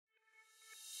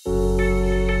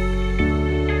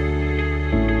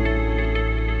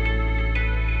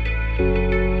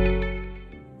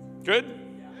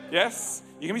Yes,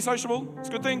 you can be sociable. It's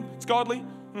a good thing. It's godly.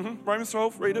 Romans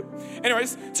 12, read it.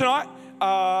 Anyways, tonight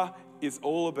is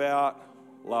all about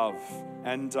love.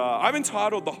 And I've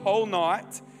entitled the whole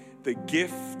night, The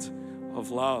Gift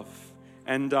of Love.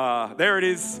 And there it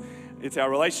is. It's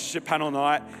our relationship panel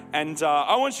night. And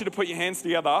I want you to put your hands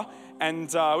together. And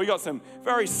we got some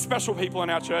very special people in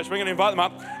our church. We're going to invite them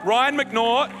up. Ryan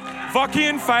McNaught, Vocky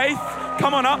and Faith,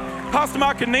 come on up. Pastor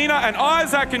Mark and Nina, and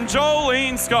Isaac and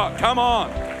Jolene Scott, come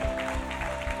on.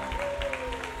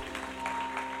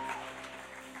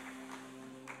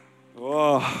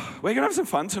 Oh, we're going to have some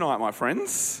fun tonight, my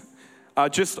friends.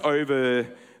 Just over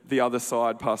the other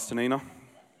side, Pastor Nina.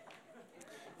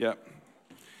 Yep.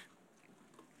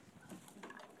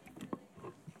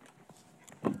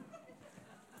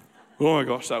 Oh my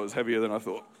gosh, that was heavier than I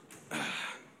thought.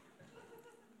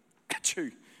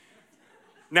 Achoo.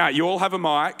 Now, you all have a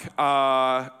mic.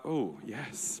 Oh,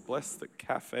 yes. Bless the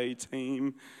cafe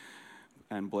team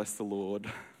and bless the Lord.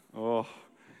 Oh.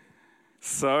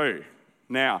 So,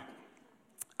 now,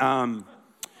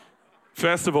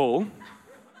 first of all,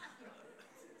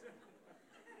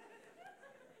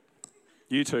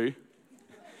 you two.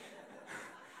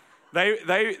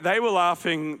 They were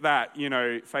laughing that,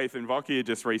 Faith and Vocky are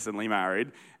just recently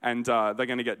married and they're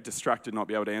going to get distracted, not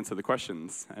be able to answer the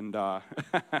questions. And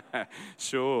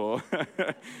sure.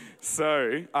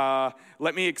 So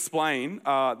let me explain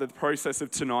the process of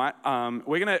tonight.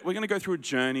 We're gonna go through a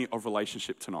journey of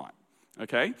relationship tonight.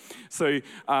 Okay? So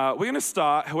we're going to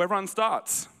start, how everyone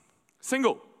starts.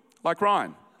 Single, like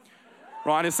Ryan.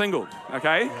 Ryan is single,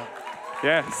 okay? Yep.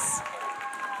 Yes.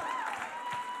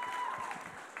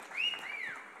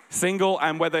 Single,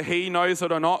 and whether he knows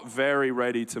it or not, very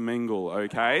ready to mingle,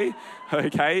 okay?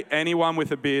 Okay, anyone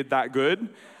with a beard that good?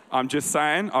 I'm just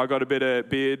saying, I got a bit of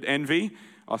beard envy.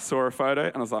 I saw a photo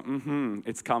and I was like,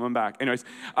 it's coming back. Anyways,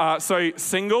 so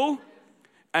single,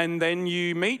 and then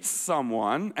you meet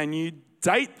someone and you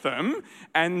date them,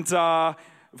 and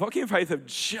Vocky and Faith have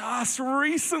just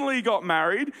recently got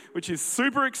married, which is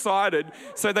super excited.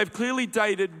 So they've clearly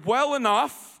dated well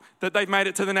enough that they've made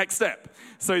it to the next step.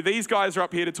 So these guys are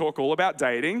up here to talk all about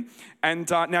dating. And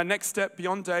now next step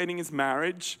beyond dating is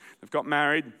marriage. They've got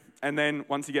married. And then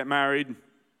once you get married,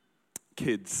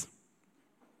 kids.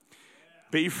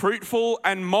 Be fruitful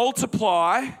and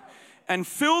multiply and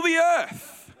fill the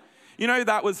earth.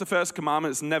 That was the first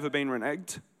commandment. It's never been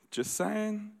reneged. Just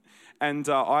saying. And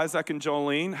Isaac and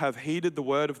Jolene have heeded the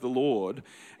word of the Lord.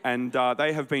 And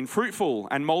they have been fruitful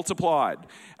and multiplied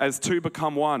as two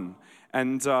become one.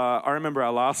 And I remember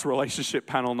our last relationship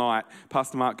panel night,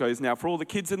 Pastor Mark goes, now for all the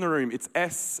kids in the room, it's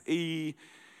S-E...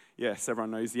 Yes, everyone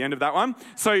knows the end of that one.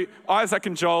 So Isaac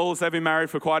and Joel, they've been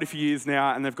married for quite a few years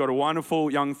now, and they've got a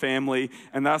wonderful young family,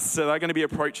 and so they're going to be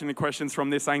approaching the questions from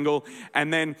this angle.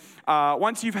 And then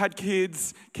once you've had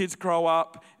kids grow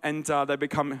up, and they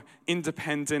become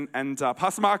independent. And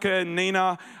Pastor Mark and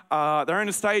Nina, they're in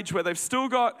a stage where they've still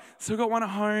got one at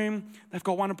home, they've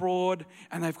got one abroad,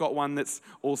 and they've got one that's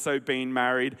also been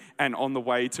married and on the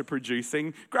way to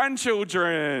producing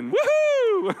grandchildren. Woohoo!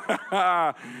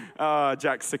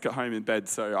 Jack's sick at home in bed,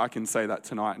 so I can say that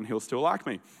tonight and he'll still like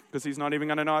me because he's not even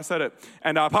going to know I said it.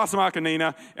 And Pastor Mark and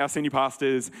Nina, our senior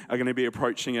pastors, are going to be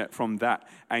approaching it from that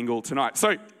angle tonight.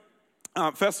 So,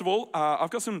 first of all,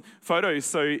 I've got some photos,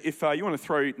 so if you want to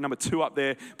throw number 2 up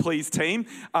there, please, team.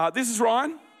 This is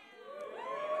Ryan.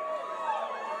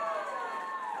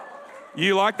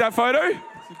 You like that photo?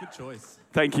 It's a good choice.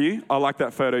 Thank you. I like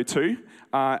that photo too.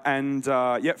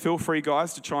 Feel free,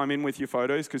 guys, to chime in with your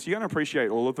photos because you're going to appreciate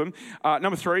all of them.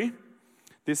 Number 3,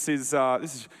 this is a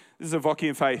Vocky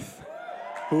and Faith.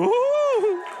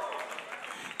 Ooh.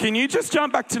 Can you just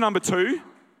jump back to number 2?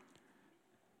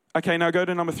 Okay, now go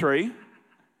to number 3.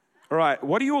 All right,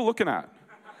 what are you all looking at?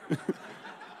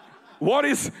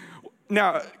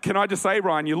 Now, can I just say,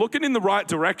 Ryan, you're looking in the right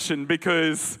direction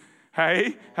because,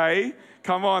 hey,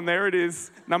 come on, there it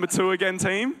is. Number 2 again,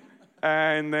 team.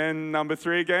 And then number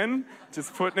 3 again,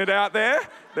 just putting it out there.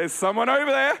 There's someone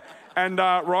over there. And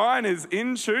Ryan is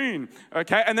in tune.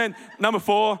 Okay, and then number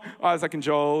 4, Isaac and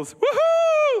Joel's.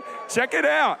 Woohoo! Check it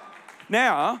out.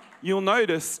 Now, you'll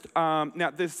notice,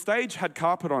 the stage had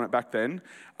carpet on it back then,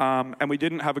 and we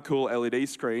didn't have a cool LED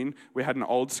screen. We had an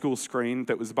old school screen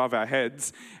that was above our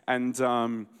heads, and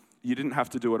you didn't have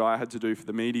to do what I had to do for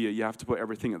the media. You have to put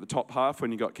everything at the top half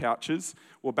when you got couches.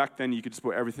 Well, back then you could just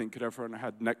put everything because everyone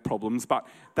had neck problems, but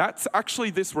that's actually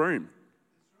this room.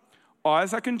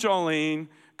 Isaac and Jolene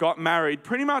got married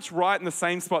pretty much right in the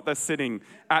same spot they're sitting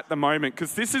at the moment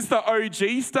because this is the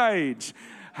OG stage.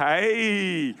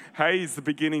 Hey is the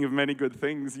beginning of many good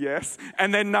things, yes.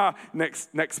 And then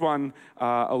next one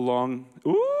along.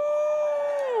 Ooh,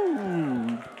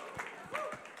 Woo!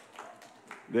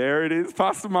 There it is.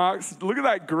 Pastor Mark's, look at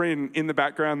that grin in the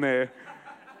background there.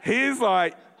 He's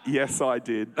like, yes, I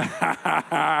did.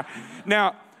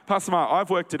 Now, Pastor Mark, I've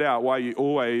worked it out why you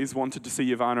always wanted to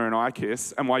see Ivana and I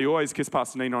kiss, and why you always kiss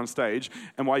Pastor Nina on stage,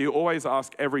 and why you always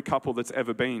ask every couple that's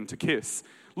ever been to kiss.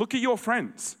 Look at your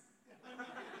friends.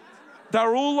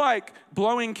 They're all like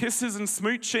blowing kisses and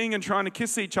smooching and trying to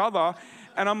kiss each other.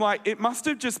 And I'm like, it must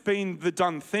have just been the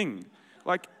done thing.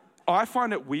 Like, I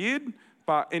find it weird,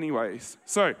 but anyways.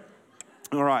 So,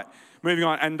 all right, moving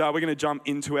on. And we're going to jump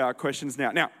into our questions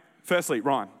now. Now, firstly,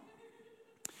 Ryan,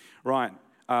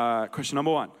 question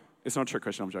number one. It's not a trick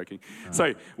question, I'm joking. Right.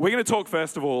 So we're going to talk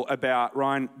first of all about,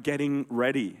 Ryan, getting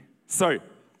ready. So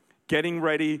getting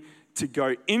ready to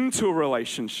go into a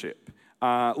relationship.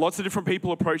 Lots of different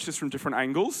people approach this from different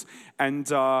angles.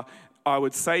 And I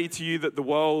would say to you that the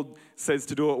world says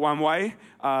to do it one way.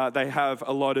 They have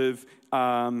a lot of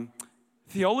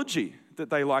theology that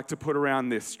they like to put around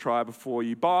this. Try before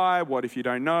you buy, what if you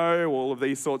don't know, all of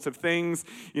these sorts of things.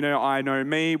 You know, I know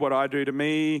me, what I do to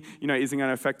me, you know, isn't going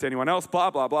to affect anyone else,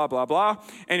 blah, blah, blah, blah, blah.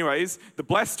 Anyways, the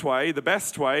blessed way, the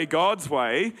best way, God's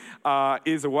way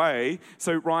is a way.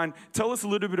 So Ryan, tell us a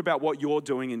little bit about what you're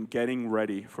doing in getting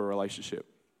ready for a relationship.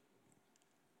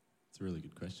 It's a really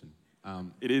good question.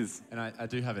 It is. And I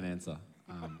do have an answer.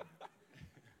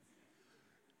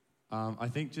 I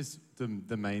think just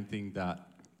the main thing that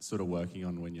sort of working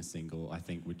on when you're single, I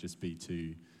think would just be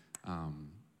to,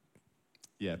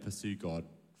 pursue God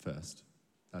first.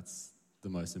 That's the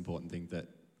most important thing that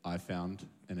I found,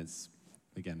 and it's,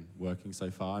 again, working so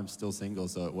far. I'm still single,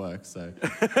 so it works. So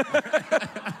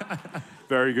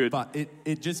very good. But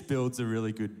it just builds a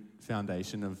really good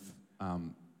foundation of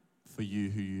for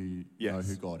you who you know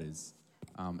who God is,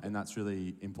 and that's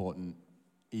really important,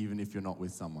 even if you're not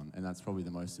with someone. And that's probably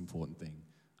the most important thing,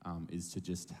 is to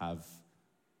just have,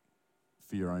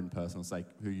 for your own personal sake,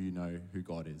 who you know who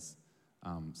God is.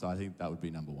 So I think that would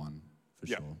be number one for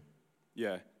sure.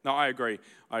 Yeah. No, I agree,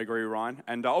 Ryan.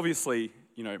 And obviously,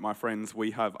 you know, my friends,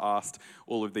 we have asked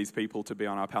all of these people to be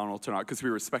on our panel tonight because we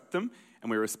respect them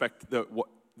and we respect the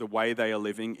way they are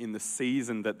living in the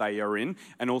season that they are in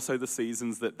and also the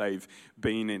seasons that they've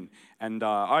been in. And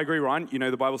I agree, Ryan. You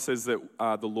know, the Bible says that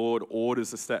the Lord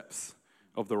orders the steps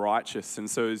of the righteous. And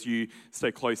so as you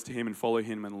stay close to him and follow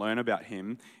him and learn about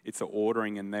him, it's an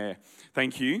ordering in there.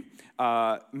 Thank you.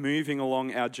 Moving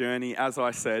along our journey, as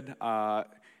I said,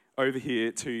 over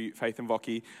here to Faith and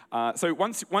Voki. So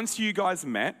once you guys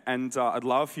met, and I'd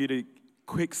love for you to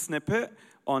quick snippet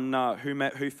on who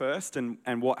met who first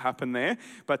and what happened there.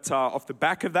 But off the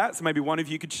back of that, so maybe one of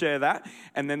you could share that.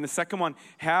 And then the second one,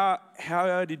 how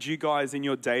did you guys in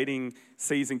your dating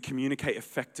season communicate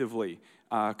effectively?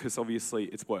 Because obviously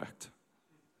it's worked.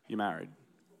 You're married.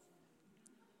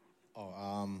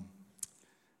 I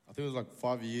think it was like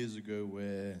 5 years ago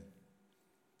where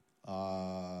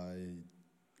I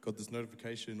got this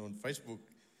notification on Facebook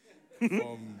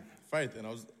from Faith, and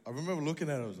I remember looking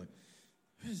at it. I was like,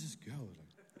 "Who's this girl?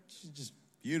 Like, she's just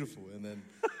beautiful." And then,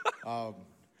 I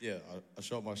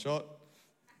shot my shot.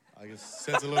 I guess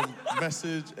sent a little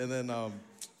message, and then,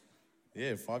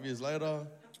 5 years later.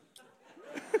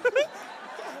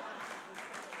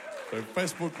 So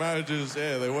Facebook marriages,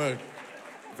 they work.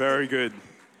 Very good.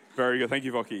 Very good. Thank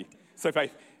you, Voki. So,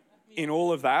 Faith, in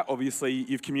all of that, obviously,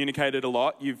 you've communicated a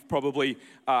lot. You've probably,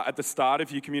 at the start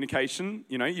of your communication,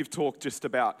 you know, you've talked just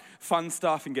about fun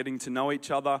stuff and getting to know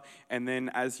each other. And then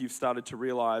as you've started to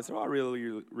realize, I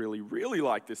really, really, really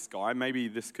like this guy. Maybe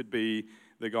this could be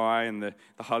the guy and the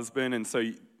husband. And so,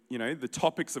 you know, the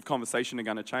topics of conversation are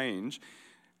going to change.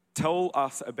 Tell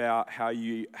us about how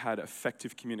you had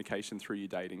effective communication through your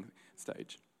dating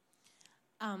stage.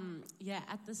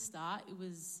 At the start, it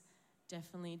was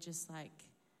definitely just like,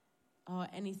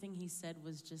 anything he said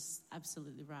was just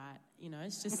absolutely right. You know,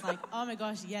 it's just like, oh my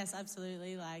gosh, yes,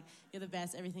 absolutely. Like, you're the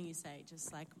best, everything you say,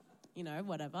 just like, you know,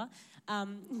 whatever.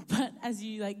 But as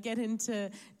you like get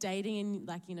into dating and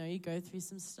like, you know, you go through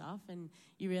some stuff and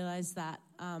you realize that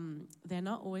they're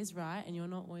not always right and you're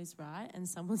not always right and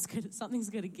something's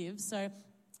going to give. So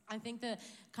I think that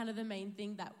kind of the main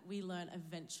thing that we learned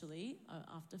eventually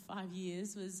after 5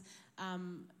 years was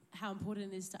how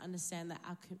important it is to understand that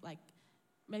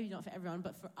maybe not for everyone,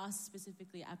 but for us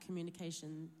specifically, our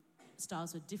communication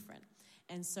styles were different.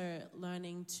 And so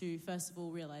learning to, first of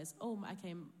all, realize,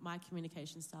 my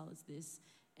communication style is this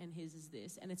and his is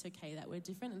this. And it's okay that we're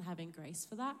different and having grace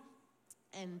for that.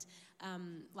 And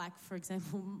for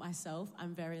example, myself,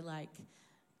 I'm very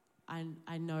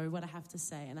I know what I have to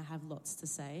say, and I have lots to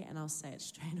say, and I'll say it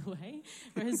straight away.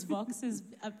 Whereas Vox is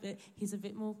he's a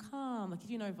bit more calm. Like, if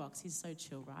you know Vox, he's so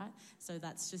chill, right? So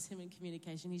that's just him in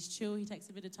communication. He's chill. He takes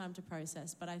a bit of time to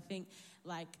process. But I think,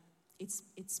 like,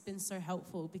 it's been so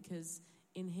helpful because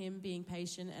in him being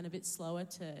patient and a bit slower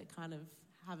to kind of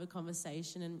have a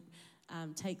conversation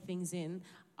and take things in,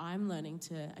 I'm learning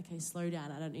to, slow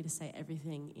down. I don't need to say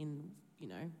everything in,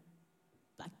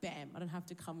 like, bam, I don't have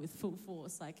to come with full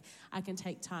force. Like, I can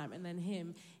take time. And then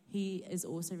he is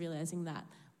also realizing that,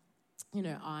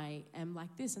 I am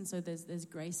like this. And so there's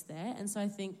grace there. And so I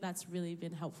think that's really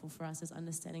been helpful for us, is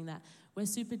understanding that we're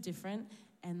super different,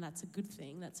 and that's a good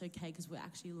thing. That's okay, because we're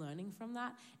actually learning from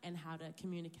that and how to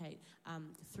communicate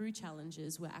through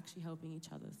challenges. We're actually helping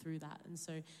each other through that. And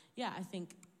so, I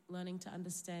think learning to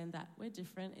understand that we're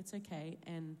different, it's okay,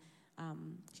 and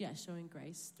showing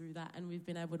grace through that. And we've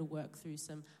been able to work through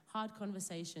some hard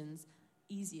conversations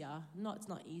easier. It's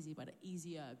not easy, but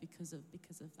easier because of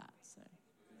that. So.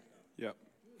 Yeah.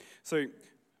 So,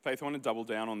 Faith, I want to double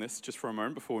down on this just for a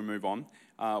moment before we move on.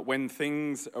 When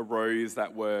things arose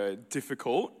that were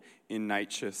difficult in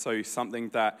nature, so something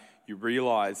that you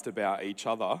realised about each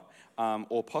other,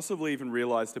 or possibly even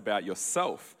realised about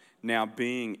yourself, now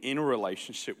being in a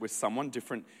relationship with someone,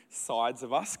 different sides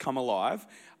of us come alive.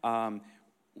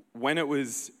 When it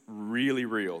was really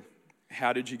real,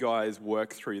 how did you guys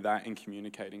work through that in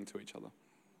communicating to each other?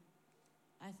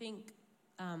 I think,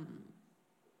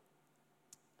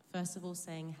 first of all,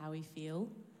 saying how we feel,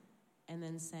 and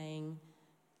then saying,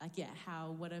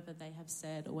 how whatever they have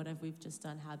said or whatever we've just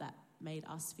done, how that made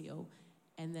us feel,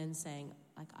 and then saying,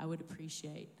 I would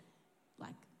appreciate,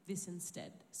 this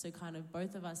instead. So kind of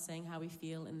both of us saying how we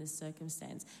feel in this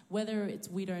circumstance, whether it's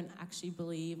we don't actually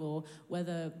believe or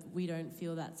whether we don't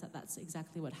feel that's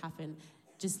exactly what happened,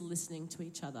 just listening to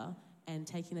each other and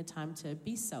taking the time to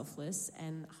be selfless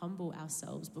and humble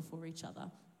ourselves before each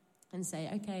other and say,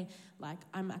 okay,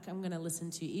 I'm going to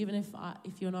listen to you, even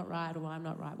if you're not right or I'm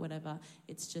not right, whatever.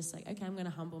 It's just okay, I'm going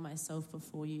to humble myself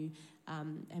before you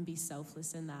and be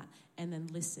selfless in that, and then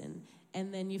listen.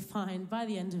 And then you find by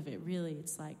the end of it, really,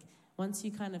 it's once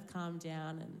you kind of calm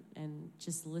down and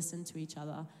just listen to each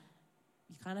other,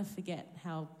 you kind of forget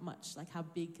how much, how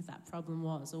big that problem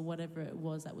was, or whatever it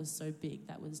was that was so big,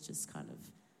 that was just kind of,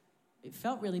 it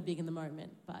felt really big in the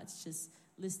moment, but it's just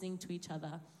listening to each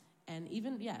other. And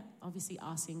even, obviously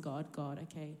asking God,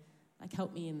 okay,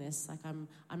 help me in this. I'm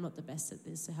not the best at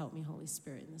this, so help me, Holy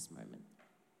Spirit, in this moment.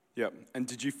 Yep. And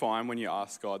did you find when you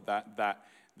asked God that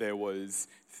there was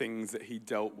things that he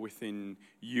dealt with in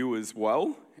you as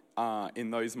well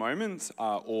in those moments,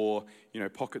 or,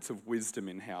 pockets of wisdom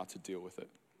in how to deal with it?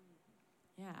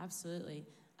 Yeah, absolutely.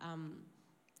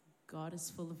 God is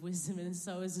full of wisdom, and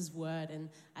so is his word. And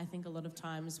I think a lot of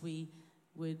times we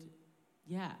would,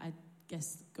 I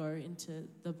guess, go into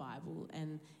the Bible,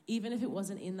 and even if it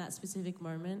wasn't in that specific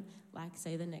moment,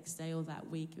 say the next day or that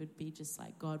week, it would be just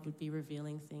God would be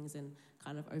revealing things and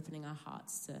kind of opening our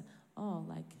hearts to,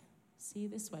 see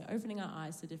this way, opening our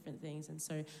eyes to different things. And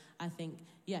so I think,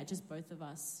 just both of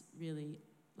us really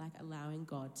allowing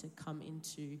God to come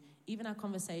into even our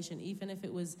conversation, even if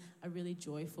it was a really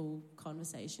joyful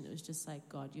conversation. It was just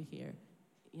God, you're here,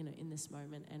 in this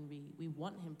moment, and we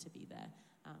want him to be there.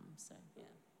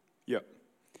 Yep.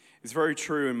 It's very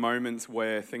true in moments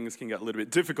where things can get a little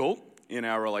bit difficult in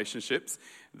our relationships,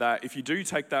 that if you do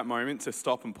take that moment to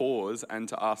stop and pause and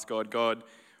to ask God,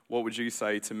 what would you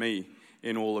say to me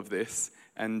in all of this?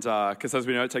 And because as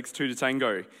we know, it takes two to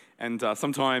tango. And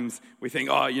sometimes we think,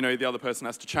 the other person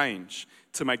has to change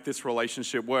to make this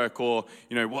relationship work, or,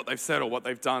 what they've said or what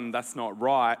they've done, that's not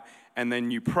right. And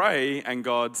then you pray and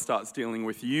God starts dealing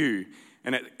with you.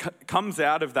 And it comes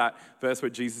out of that verse where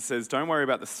Jesus says, don't worry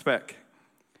about the speck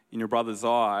in your brother's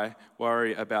eye,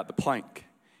 worry about the plank,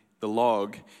 the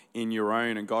log in your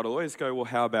own. And God will always go, well,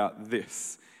 how about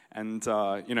this? And,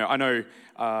 I know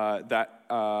that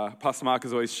Pastor Mark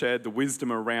has always shared the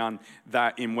wisdom around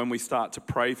that in when we start to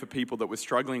pray for people that we're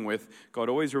struggling with, God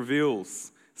always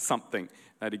reveals something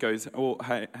that he goes, oh,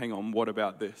 hey, hang on, what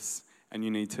about this? And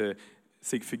you need to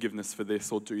seek forgiveness for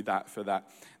this or do that for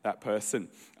that person.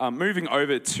 Moving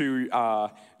over to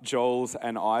Joel's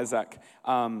and Isaac,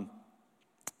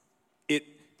 it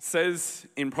says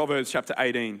in Proverbs chapter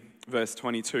 18, verse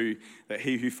 22, that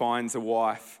he who finds a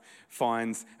wife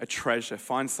finds a treasure,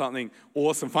 finds something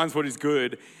awesome, finds what is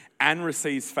good, and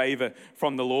receives favor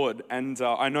from the Lord. And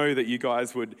I know that you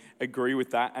guys would agree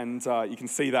with that, and you can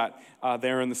see that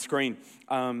there on the screen.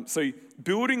 So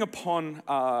building upon,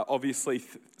 obviously,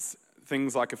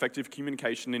 things like effective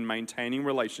communication in maintaining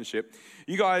relationship,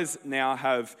 you guys now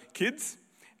have kids,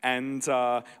 And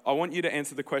I want you to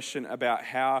answer the question about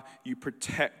how you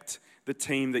protect the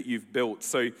team that you've built.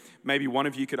 So maybe one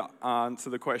of you could answer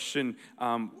the question,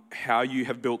 how you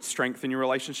have built strength in your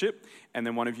relationship, and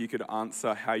then one of you could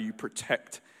answer how you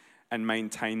protect and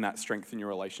maintain that strength in your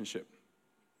relationship.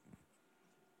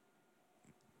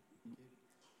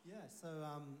 Yeah, so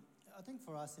I think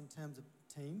for us in terms of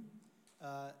team,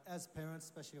 as parents,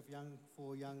 especially of young,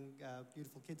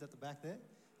 beautiful kids at the back there,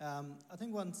 I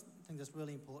think one thing that's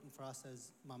really important for us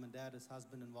as mum and dad, as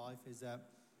husband and wife, is that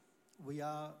we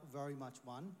are very much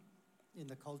one in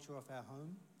the culture of our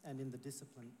home and in the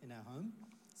discipline in our home.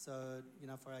 So,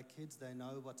 for our kids, they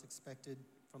know what's expected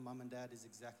from mum and dad is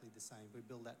exactly the same. We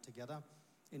build that together.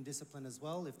 In discipline as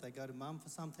well, if they go to mum for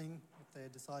something, if they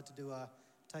decide to do a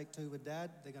take two with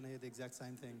dad, they're going to hear the exact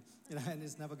same thing, and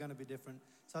it's never going to be different.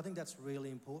 So I think that's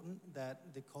really important,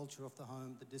 that the culture of the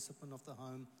home, the discipline of the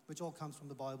home, which all comes from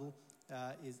the Bible,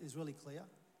 is really clear,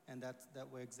 and that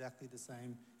we're exactly the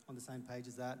same, on the same page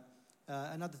as that.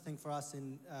 Another thing for us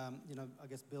in, I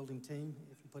guess building team,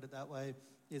 if you put it that way,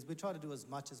 is we try to do as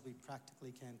much as we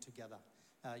practically can together.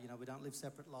 We don't live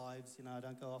separate lives. I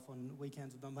don't go off on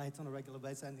weekends with my mates on a regular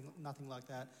basis, nothing like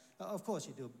that. Of course,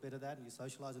 you do a bit of that and you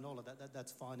socialise and all of that.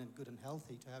 That's fine and good and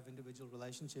healthy to have individual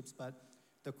relationships, but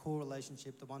the core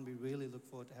relationship, the one we really look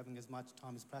forward to having as much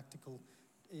time as practical,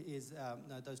 is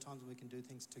those times when we can do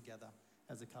things together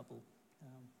as a couple.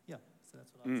 So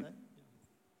that's what I'd say.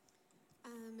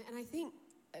 Yeah. And I think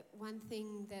one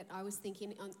thing that I was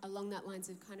thinking along that lines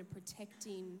of kind of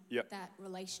protecting that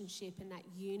relationship and that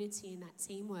unity and that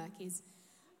teamwork is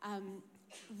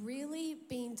really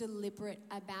being deliberate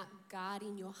about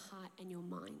guarding your heart and your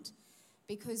mind.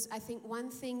 Because I think one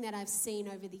thing that I've seen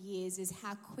over the years is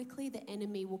how quickly the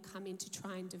enemy will come in to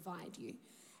try and divide you.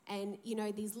 And,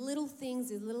 these little things,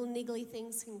 these little niggly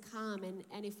things can come,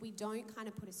 and if we don't kind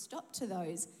of put a stop to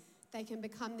those, they can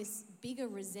become this bigger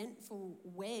resentful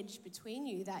wedge between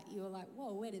you that you're like,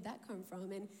 whoa, where did that come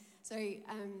from? And so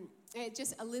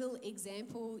just a little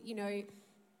example,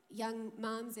 young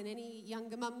mums and any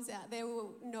younger mums out there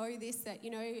will know this, that,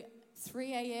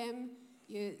 3 a.m.,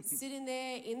 you're sitting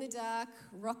there in the dark,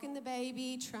 rocking the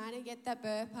baby, trying to get that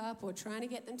burp up or trying to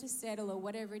get them to settle or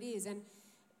whatever it is. And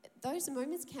those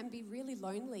moments can be really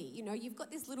lonely. You've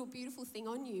got this little beautiful thing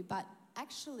on you, but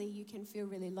actually you can feel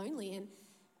really lonely. And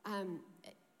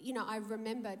I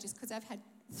remember, just because I've had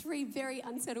 3 very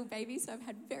unsettled babies, so I've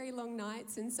had very long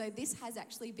nights, and so this has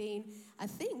actually been a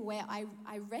thing where I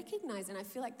recognize, and I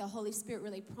feel like the Holy Spirit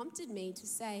really prompted me to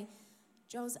say,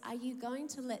 Jules, are you going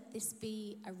to let this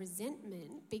be a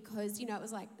resentment? Because, it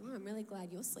was like, oh, I'm really glad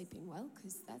you're sleeping well,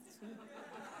 because that's good.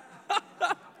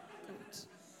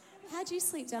 How'd you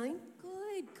sleep, darling?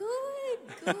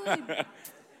 Good.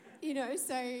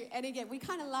 So, and again, we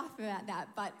kind of laugh about that,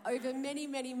 but over many,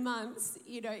 many months,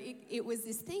 it was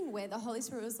this thing where the Holy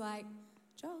Spirit was like,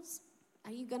 Jules,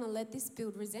 are you going to let this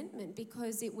build resentment?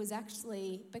 Because it was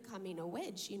actually becoming a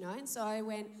wedge, And so I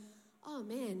went, oh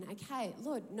man, okay,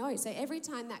 Lord, no. So every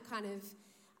time that kind of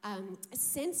a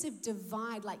sense of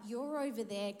divide, like you're over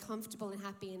there comfortable and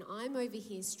happy and I'm over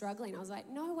here struggling, I was like,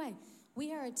 no way.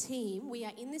 We are a team. We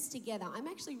are in this together. I'm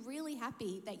actually really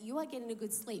happy that you are getting a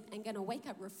good sleep and going to wake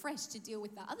up refreshed to deal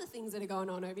with the other things that are going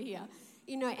on over here.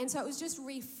 And so it was just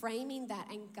reframing that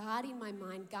and guarding my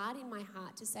mind, guarding my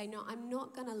heart to say, no, I'm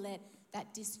not going to let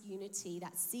that disunity,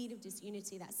 that seed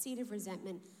of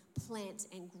resentment plant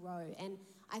and grow. And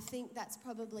I think that's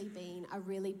probably been a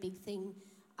really big thing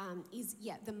is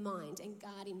the mind and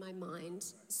guarding my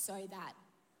mind so that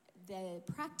the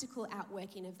practical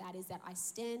outworking of that is that I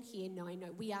stand here knowing,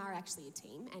 no, we are actually a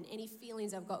team, and any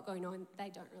feelings I've got going on, they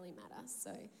don't really matter.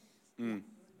 So,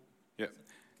 yeah.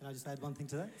 Can I just add one thing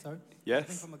to that? Sorry. Yes. I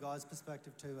think from a guy's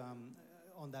perspective too,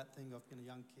 on that thing of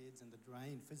young kids and the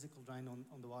physical drain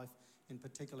on the wife in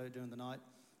particular during the night.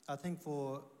 I think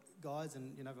for guys,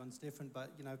 and everyone's different,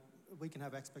 but we can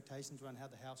have expectations around how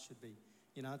the house should be.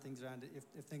 Things around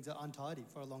if things are untidy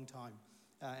for a long time,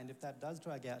 and if that does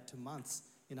drag out to months.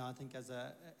 I think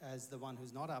as the one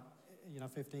who's not up,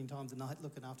 15 times a night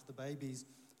looking after the babies,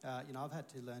 I've had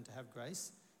to learn to have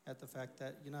grace at the fact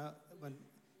that, when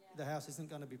the house isn't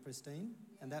going to be pristine,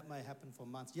 and that may happen for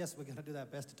months. Yes, we're going to do our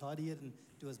best to tidy it and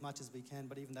do as much as we can,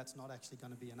 but even that's not actually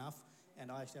going to be enough,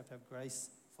 and I actually have to have grace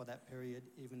for that period,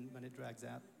 even when it drags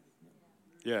out.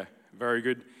 Yeah, very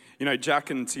good. Jack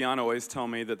and Tiana always tell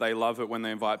me that they love it when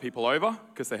they invite people over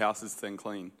because the house is then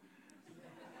clean.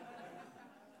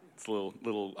 It's a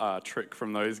little trick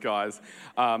from those guys.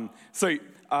 So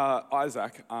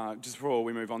Isaac, just before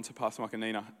we move on to Pastor Mike and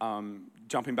Nina,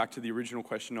 jumping back to the original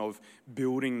question of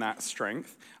building that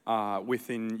strength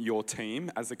within your team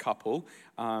as a couple,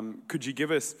 could you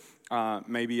give us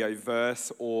maybe a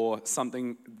verse or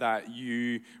something that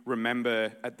you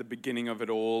remember at the beginning of it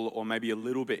all, or maybe a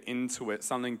little bit into it,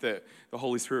 something that the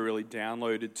Holy Spirit really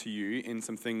downloaded to you in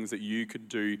some things that you could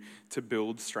do to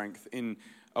build strength in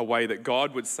a way that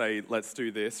God would say, let's do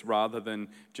this, rather than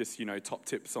just, top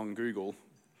tips on Google?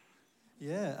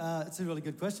 Yeah, it's a really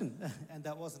good question, and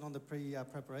that wasn't on the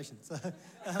preparation. So,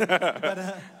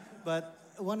 but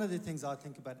one of the things I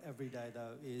think about every day,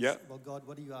 though, is, well, God,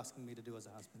 what are you asking me to do as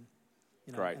a husband?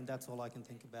 Great. And that's all I can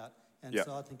think about. And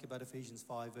so I think about Ephesians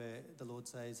 5, where the Lord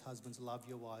says, husbands, love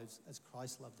your wives as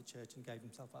Christ loved the church and gave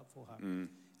himself up for her.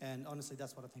 And honestly,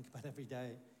 that's what I think about every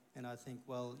day. And I think,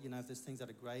 well, if there's things that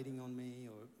are grating on me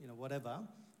or, whatever,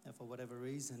 for whatever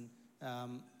reason,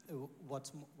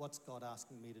 what's God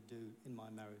asking me to do in my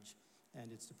marriage?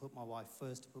 And it's to put my wife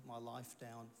first, to put my life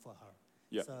down for her.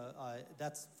 Yep. So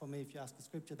that's, for me, if you ask the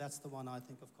scripture, that's the one I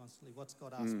think of constantly. What's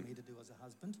God asking me to do as a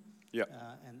husband? Yep.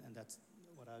 And that's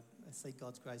what I seek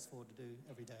God's grace for to do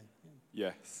every day.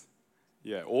 Yeah. Yes.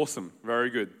 Yeah, awesome.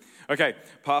 Very good. Okay,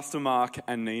 Pastor Mark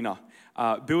and Nina,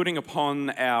 building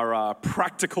upon our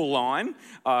practical line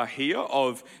here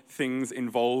of things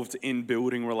involved in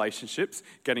building relationships,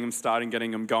 getting them starting,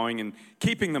 getting them going, and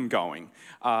keeping them going.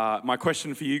 My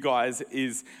question for you guys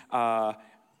is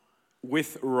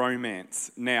with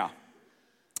romance. Now,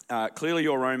 clearly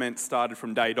your romance started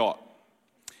from day dot.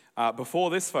 Before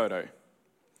this photo,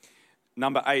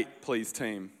 number 8, please,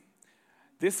 team.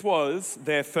 This was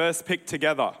their first pic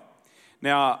together.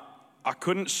 Now, I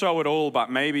couldn't show it all, but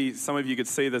maybe some of you could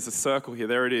see there's a circle here.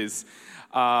 There it is.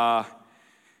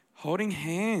 Holding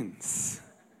hands.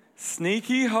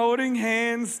 Sneaky holding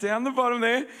hands down the bottom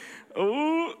there.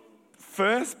 Ooh,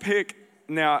 first pic.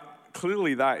 Now,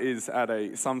 clearly that is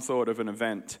at some sort of an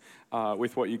event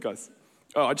with what you guys...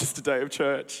 Oh, just a day of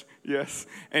church. Yes.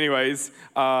 Anyways,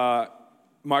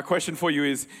 my question for you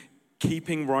is,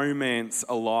 keeping romance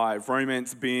alive,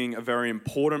 romance being a very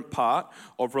important part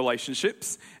of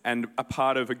relationships and a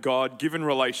part of a God-given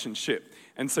relationship.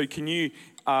 And so can you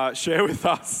share with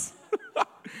us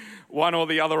one or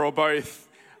the other or both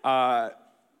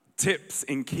tips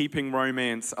in keeping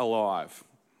romance alive?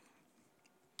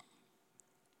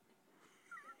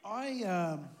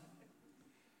 I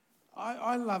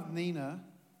loved Nina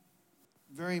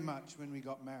very much when we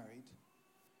got married.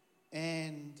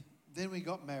 And then we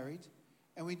got married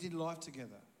and we did life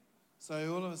together.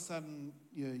 So all of a sudden,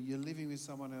 you're living with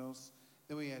someone else.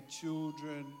 Then we had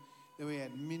children. Then we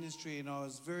had ministry. And I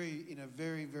was in a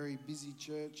very, very busy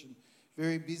church and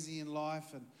very busy in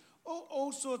life. And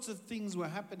all sorts of things were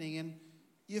happening. And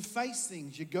you face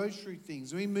things. You go through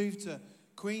things. We moved to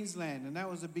Queensland and that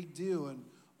was a big deal. And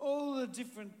all the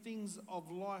different things of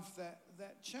life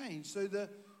that changed. So the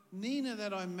Nina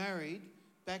that I married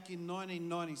back in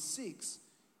 1996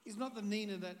 is not the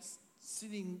Nina that's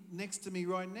sitting next to me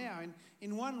right now. And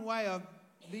in one way, I've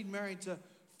been married to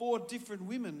 4 different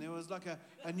women. There was like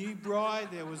a new bride.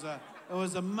 There was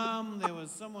a mum. There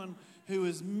was someone who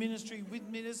was ministry with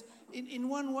me. In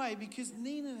one way, because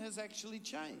Nina has actually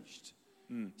changed.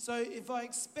 So if I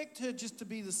expect her just to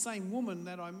be the same woman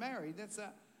that I married, that's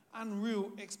an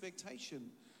unreal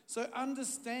expectation. So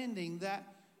understanding that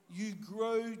you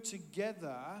grow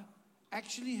together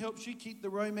actually helps you keep the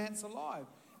romance alive.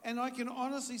 And I can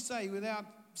honestly say, without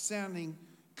sounding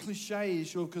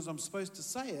cliche-ish or because I'm supposed to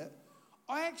say it,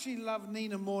 I actually love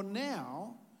Nina more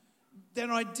now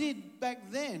than I did back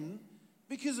then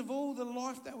because of all the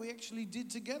life that we actually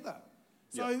did together.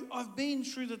 So I've been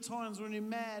through the times when you're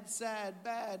mad, sad,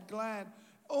 bad, glad,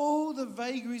 all the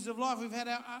vagaries of life. We've had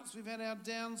our ups, we've had our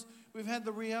downs, we've had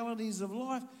the realities of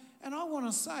life. And I want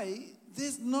to say,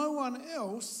 there's no one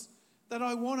else that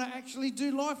I want to actually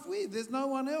do life with. There's no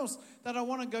one else that I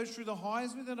want to go through the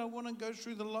highs with, that I want to go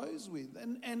through the lows with.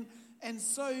 And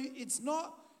so it's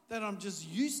not that I'm just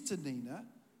used to Nina.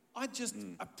 I just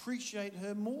appreciate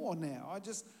her more now. I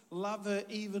just love her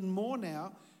even more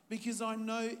now because I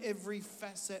know every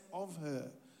facet of her.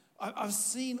 I've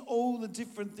seen all the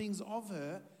different things of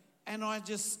her and I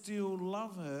just still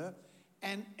love her.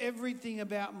 And everything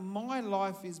about my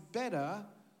life is better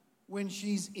when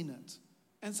she's in it.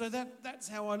 And so that's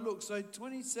how I look. So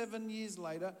 27 years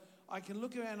later, I can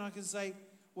look around and I can say,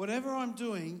 whatever I'm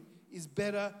doing is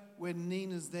better when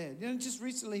Nina's there. Just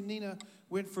recently, Nina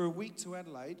went for a week to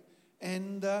Adelaide,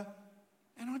 and I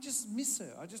just miss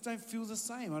her. I just don't feel the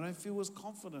same. I don't feel as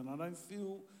confident. I don't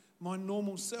feel my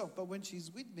normal self. But when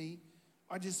she's with me,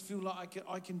 I just feel like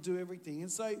I can do everything.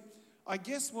 And so I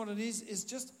guess what it is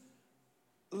just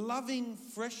loving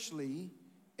freshly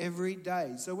every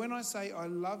day. So when I say I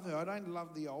love her, I don't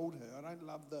love the old her. I don't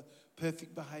love the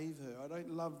perfect behaved her. I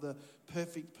don't love the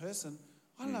perfect person.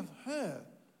 I love her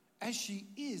as she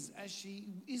is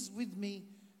with me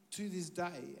to this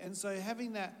day. And so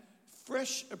having that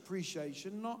fresh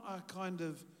appreciation, not a kind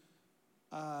of,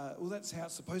 well, that's how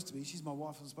it's supposed to be. She's my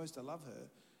wife, I'm supposed to love her.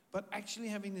 But actually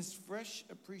having this fresh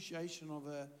appreciation of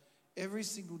her every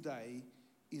single day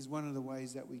is one of the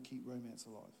ways that we keep romance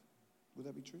alive. Would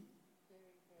that be true? Very,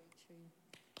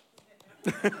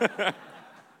 very true.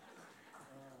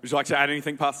 Would you like to add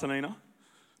anything, Pastor Nina?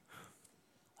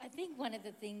 I think one of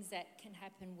the things that can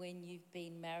happen when you've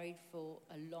been married for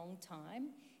a long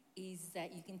time is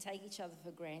that you can take each other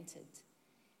for granted.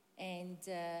 And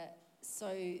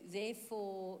so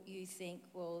therefore you think,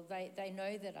 well, they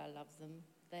know that I love them.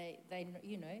 They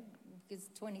you know, because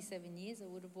 27 years I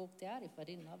would have walked out if I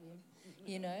didn't love him,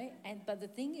 you know. But the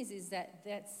thing is that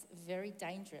that's very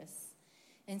dangerous.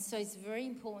 And so it's very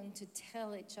important to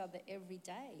tell each other every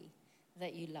day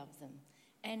that you love them.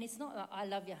 And it's not like, I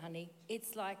love you, honey.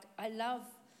 It's like, I love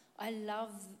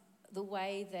the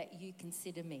way that you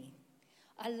consider me.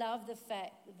 I love the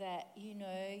fact that, you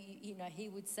know, he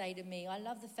would say to me, I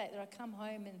love the fact that I come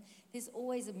home and there's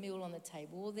always a meal on the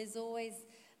table, or there's always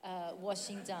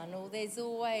washing done, or there's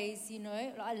always, you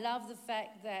know, I love the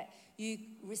fact that you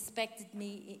respected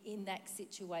me in that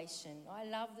situation. I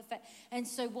love the fact, and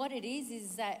so what it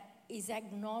is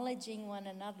acknowledging one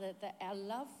another, that our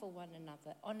love for one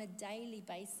another on a daily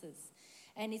basis.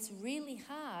 And it's really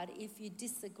hard if you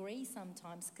disagree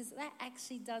sometimes, because that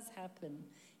actually does happen.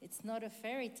 It's not a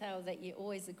fairy tale that you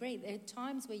always agree. There are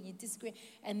times where you disagree,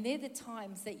 and they're the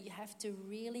times that you have to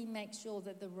really make sure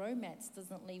that the romance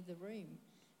doesn't leave the room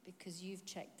because you've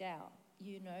checked out,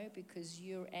 you know, because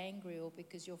you're angry or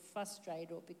because you're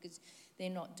frustrated or because they're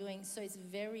not doing. So it's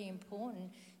very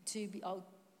important to be, I'll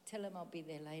tell them I'll be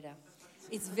there later.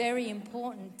 It's very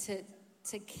important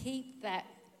to keep that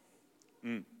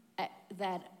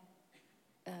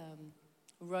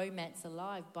romance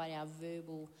alive by our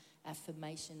verbal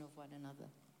affirmation of one another.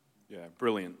 Yeah,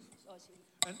 brilliant.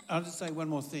 And I'll just say one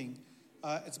more thing.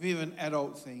 It's a bit of an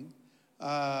adult thing,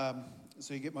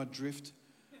 so you get my drift.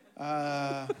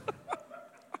 I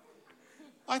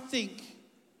think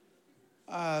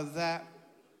that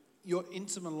your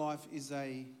intimate life is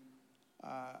a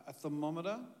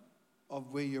thermometer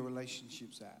of where your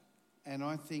relationship's at. And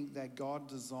I think that God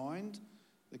designed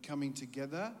the coming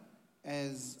together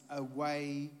as a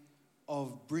way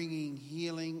of bringing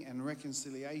healing and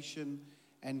reconciliation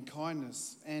and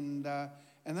kindness. And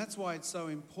that's why it's so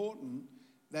important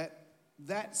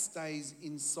that stays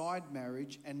inside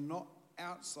marriage and not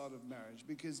outside of marriage.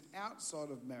 Because outside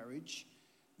of marriage,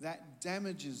 that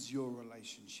damages your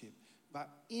relationship. But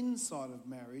inside of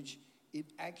marriage, it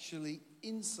actually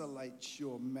insulates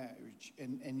your marriage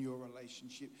and your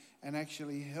relationship and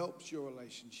actually helps your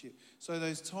relationship. So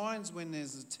those times when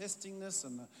there's a testingness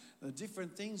and the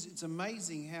different things, it's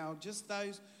amazing how just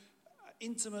those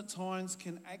intimate times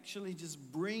can actually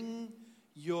just bring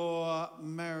your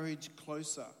marriage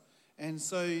closer. And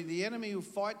so the enemy will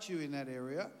fight you in that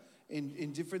area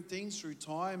in different things through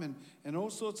time and all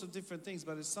sorts of different things,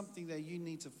 but it's something that you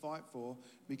need to fight for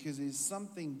because it's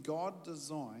something God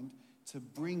designed to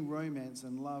bring romance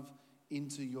and love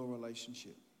into your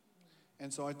relationship.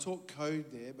 And so I talk code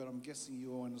there, but I'm guessing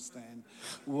you all understand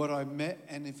what I meant,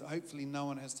 and if hopefully no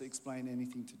one has to explain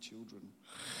anything to children.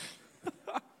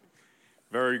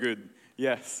 Very good.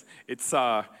 Yes, it's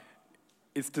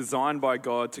designed by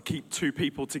God to keep two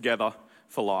people together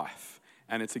for life.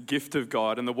 And it's a gift of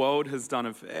God. And the world has done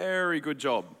a very good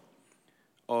job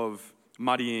of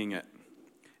muddying it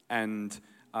and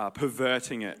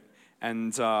perverting it.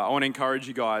 And I want to encourage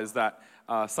you guys that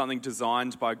something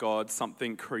designed by God,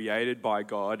 something created by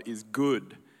God is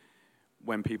good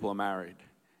when people are married.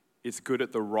 It's good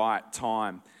at the right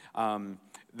time.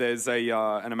 There's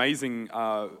an amazing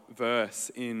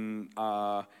verse in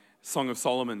Song of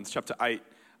Solomon, chapter 8,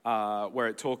 where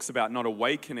it talks about not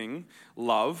awakening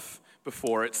love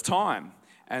before it's time.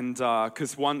 And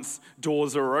because once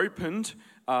doors are opened,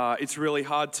 it's really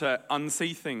hard to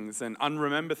unsee things and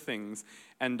unremember things.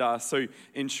 And so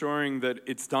ensuring that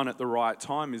it's done at the right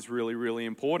time is really, really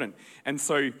important. And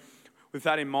so with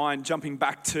that in mind, jumping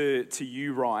back to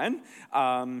you, Ryan,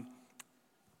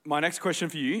 my next question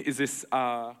for you is this,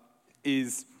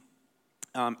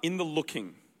 in the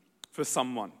looking for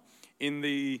someone, in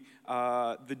the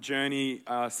the journey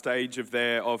stage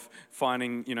of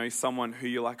finding, someone who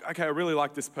you're like, okay, I really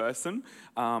like this person.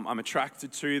 I'm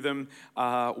attracted to them.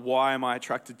 Why am I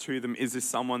attracted to them? Is this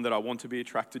someone that I want to be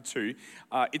attracted to?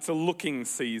 It's a looking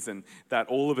season that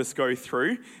all of us go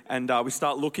through, and we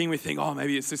start looking. We think, oh,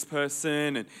 maybe it's this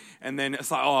person, and then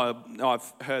it's like, oh,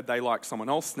 I've heard they like someone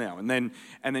else now, and then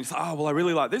it's like, oh, well, I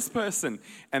really like this person,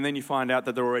 and then you find out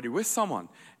that they're already with someone,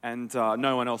 and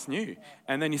no one else knew.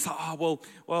 And then you say, oh,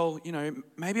 well,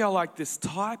 maybe I like this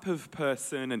type of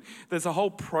person. And there's a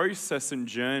whole process and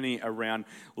journey around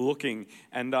looking.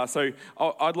 And so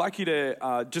I'd like you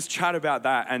to just chat about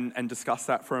that and discuss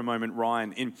that for a moment,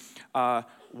 Ryan.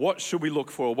 What should we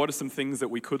look for? What are some things that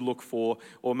we could look for?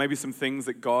 Or maybe some things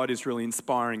that God is really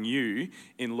inspiring you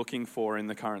in looking for in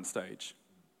the current stage?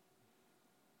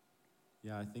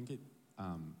 Yeah, I think it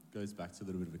goes back to a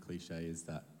little bit of a cliche, is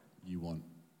that you want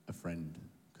a friend,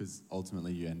 because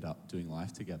ultimately you end up doing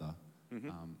life together. Mm-hmm.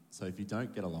 So if you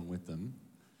don't get along with them,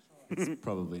 it's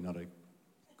probably not a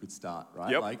good start,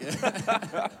 right?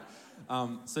 Yep.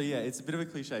 So yeah, it's a bit of a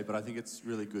cliche, but I think it's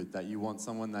really good that you want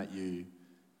someone that you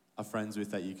are friends with,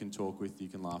 that you can talk with, you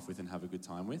can laugh with and have a good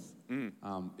time with,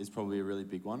 is probably a really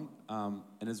big one.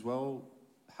 And as well,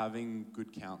 having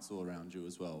good counsel around you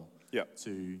as well. Yeah.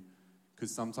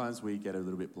 Because sometimes we get a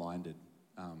little bit blinded.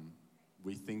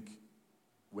 We think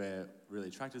we're really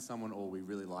attracted to someone, or we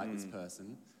really like this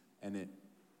person, and it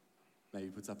maybe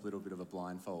puts up a little bit of a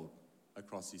blindfold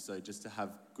across you. So just to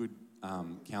have good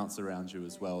counsel around you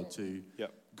as well to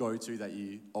go to, that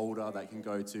you older, that can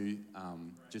go to,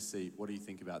 just see, what do you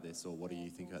think about this, or what do you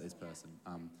think about this person?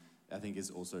 I think is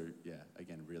also,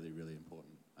 again, really, really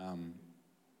important.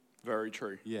 Very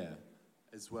true. Yeah.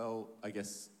 As well, I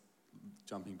guess,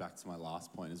 jumping back to my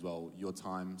last point as well, your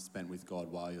time spent with God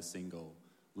while you're single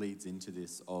leads into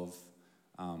this of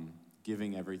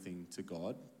giving everything to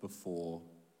God before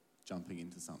jumping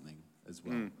into something as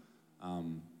well.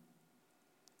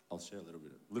 I'll share a little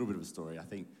bit of a story. I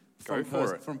think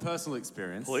from personal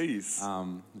experience. Please.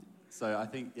 So I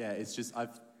think it's just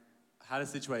I've had a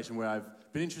situation where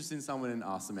I've been interested in someone and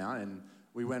asked them out, and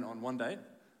we went on one date,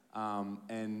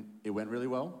 and it went really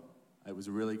well. It was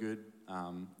really good.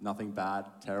 Nothing bad,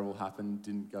 terrible happened.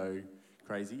 Didn't go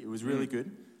crazy. It was really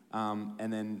good.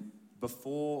 And then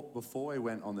before we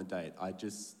went on the date, I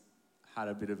just had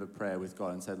a bit of a prayer with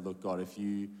God and said, look, God, if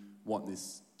you want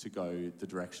this to go the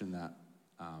direction that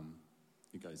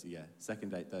it goes, second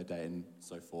date, third date, and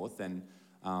so forth, then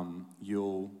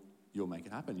you'll make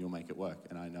it happen. You'll make it work.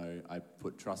 And I know I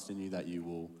put trust in you that you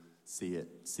will see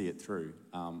it through.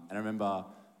 And I remember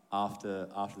after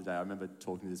the day, I remember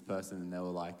talking to this person, and they were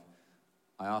like,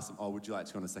 I asked them, would you like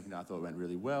to go on a second date? I thought it went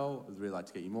really well. I'd really like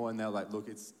to get you more. And they were like, look,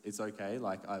 it's okay.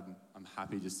 Like, I'm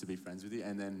happy just to be friends with you.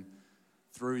 And then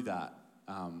through that,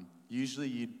 usually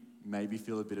you'd maybe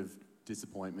feel a bit of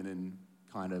disappointment and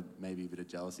kind of maybe a bit of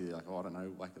jealousy. They're like, I don't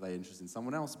know, like, are they interested in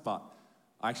someone else? But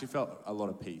I actually felt a lot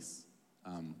of peace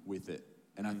with it.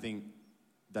 And I think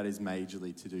that is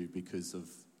majorly to do because of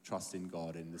trust in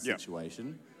God in the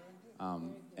situation.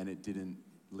 And it didn't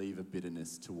leave a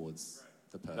bitterness towards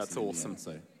the person. That's awesome.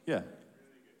 So, yeah.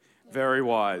 Very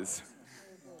wise.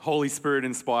 Holy Spirit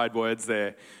inspired words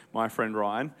there, my friend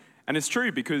Ryan. And it's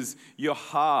true, because your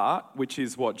heart, which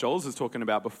is what Joel's was talking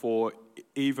about before,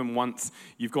 even once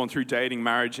you've gone through dating,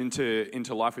 marriage,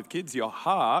 into life with kids, your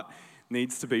heart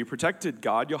needs to be protected.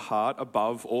 Guard your heart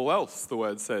above all else, the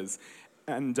word says.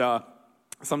 And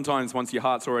sometimes once your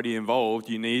heart's already involved,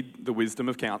 you need the wisdom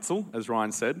of counsel, as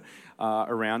Ryan said,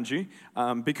 around you.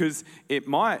 Because it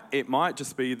might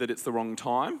just be that it's the wrong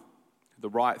time. The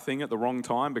right thing at the wrong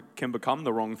time can become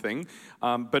the wrong thing.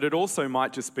 But it also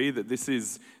might just be that this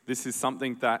is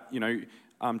something that,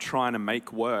 I'm trying to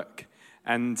make work.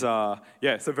 And so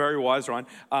very wise, Ryan.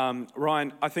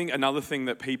 Ryan, I think another thing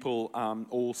that people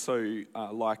also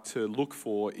like to look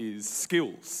for is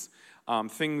skills.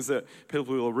 Things that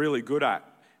people are really good at.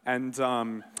 And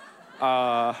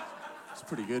it's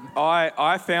pretty good.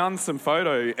 I found some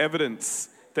photo evidence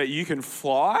that you can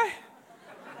fly.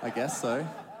 I guess so.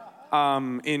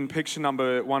 In picture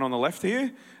number 1 on the left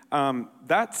here,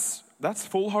 that's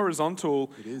full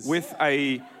horizontal with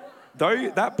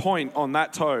that point on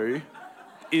that toe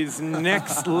is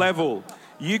next level.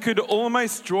 You could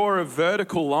almost draw a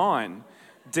vertical line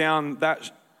down that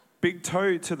big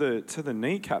toe to the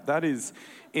kneecap. That is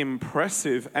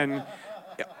impressive. And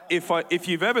if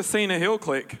you've ever seen a heel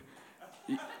click,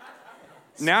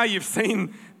 now you've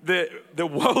seen the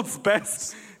world's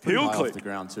best heel click. Off the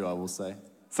ground too, I will say.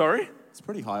 Sorry? It's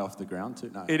pretty high off the ground too.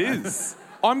 No, it is.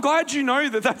 I'm glad you know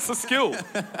that that's a skill.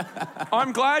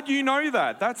 I'm glad you know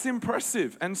that. That's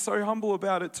impressive and so humble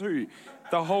about it too.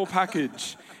 The whole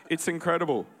package. It's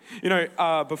incredible. You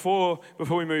know, before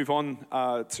we move on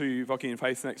to Voki and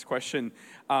Faith's next question,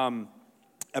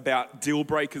 about deal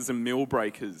breakers and meal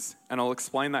breakers, and I'll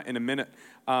explain that in a minute.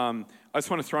 I just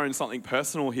want to throw in something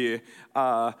personal here.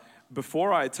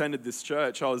 Before I attended this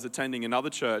church, I was attending another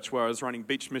church where I was running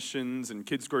beach missions and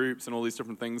kids groups and all these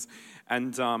different things.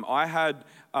 And I had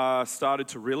started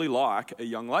to really like a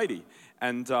young lady.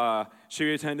 And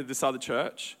she attended this other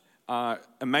church.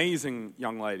 Amazing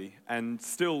young lady. And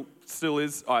still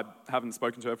is. I haven't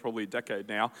spoken to her for probably a decade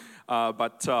now.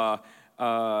 But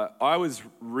I was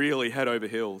really head over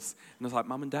heels. And I was like,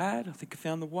 Mum and Dad, I think I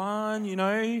found the one, you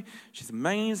know. She's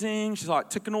amazing. She's like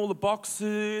ticking all the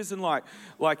boxes and like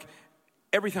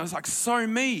everything. I was like, so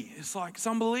me. It's like, it's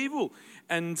unbelievable.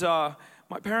 And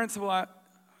my parents were like,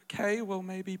 okay, well,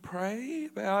 maybe pray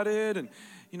about it and,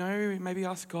 you know, maybe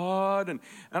ask God. And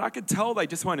I could tell they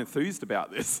just weren't enthused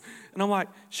about this. And I'm like,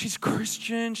 she's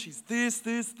Christian. She's this,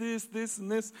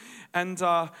 and this. And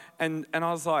I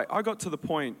was like, I got to the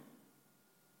point.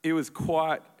 It was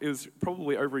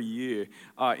probably over a year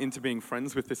into being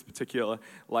friends with this particular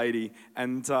lady.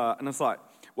 And I was like,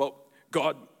 well,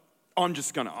 God, I'm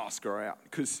just going to ask her out.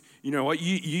 Because, you know what,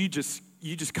 you just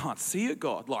can't see it,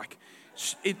 God. Like,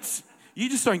 you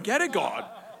just don't get it, God.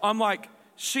 I'm like,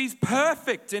 she's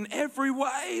perfect in every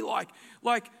way.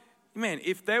 Like, man,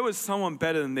 if there was someone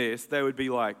better than this, they would be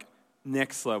like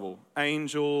next level.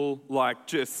 Angel, like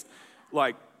just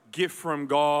like gift from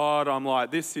God. I'm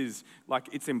like, this is like,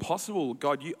 it's impossible.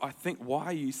 God, I think,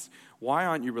 why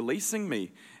aren't you releasing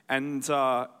me? And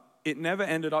it never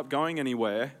ended up going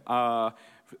anywhere.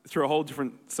 Through a whole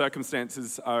different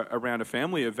circumstances around a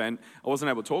family event, I wasn't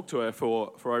able to talk to her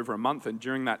for over a month. And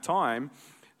during that time,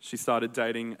 she started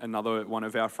dating another one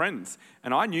of our friends.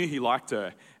 And I knew he liked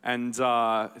her. And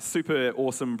super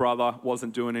awesome brother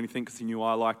wasn't doing anything because he knew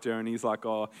I liked her. And he's like,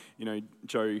 oh, you know,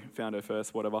 Joe found her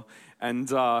first, whatever.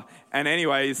 And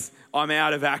anyways, I'm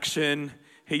out of action.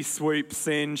 He swoops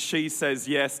in. She says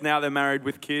yes. Now they're married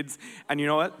with kids. And you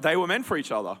know what? They were meant for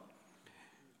each other.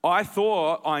 I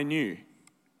thought I knew,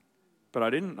 but I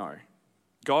didn't know.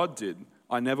 God did.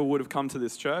 I never would have come to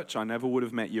this church. I never would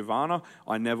have met Yvana.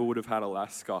 I never would have had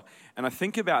Alaska. And I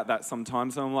think about that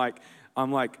sometimes. And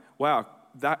I'm like, wow,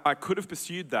 that I could have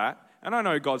pursued that. And I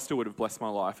know God still would have blessed my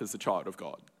life as a child of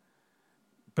God.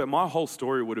 But my whole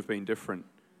story would have been different.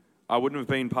 I wouldn't have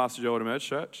been Pastor Joe at Emerge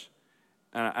Church.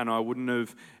 And I wouldn't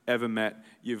have ever met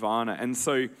Yvana. And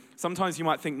so sometimes you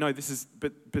might think, no,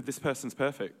 but this person's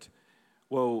perfect.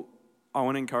 Well, I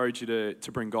want to encourage you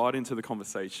to bring God into the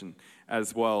conversation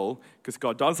as well, because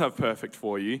God does have perfect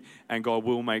for you, and God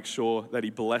will make sure that he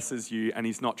blesses you, and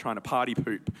he's not trying to party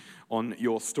poop on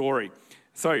your story.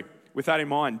 So with that in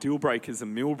mind, deal breakers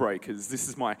and meal breakers, this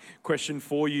is my question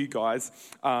for you guys.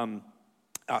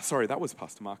 Sorry, that was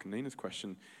Pastor Mark and Nina's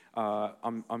question.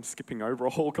 I'm skipping over a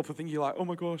whole couple of things. You're like, oh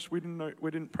my gosh, we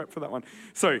didn't prep for that one.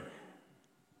 So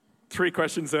 3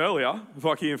 questions earlier,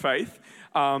 Voki and Faith.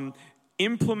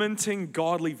 Implementing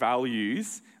godly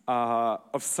values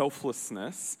of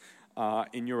selflessness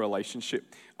in your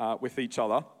relationship with each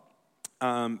other.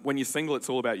 When you're single, it's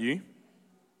all about you.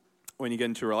 When you get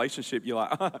into a relationship, you're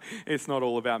like, it's not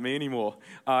all about me anymore.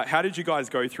 How did you guys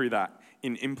go through that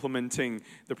in implementing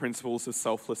the principles of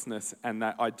selflessness and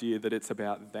that idea that it's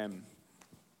about them?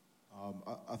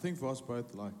 I think for us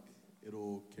both, like, it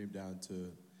all came down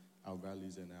to our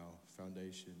values and our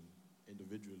foundation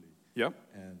individually. Yep.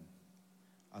 And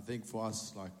I think for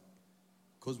us, like,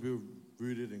 because we were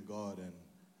rooted in God and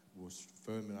was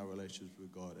firm in our relationships with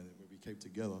God, and when we came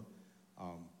together,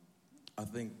 I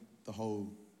think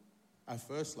at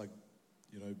first, like,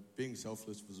 you know, being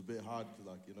selfless was a bit hard,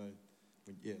 like, you know,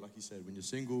 like you said, when you're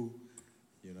single,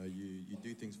 you know, you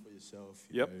do things for yourself.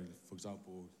 You know, for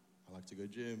example, I like to go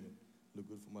gym and look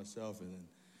good for myself, and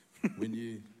then when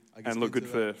you, I guess, and look good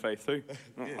for Faith too.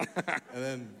 Yeah. And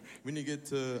then when you get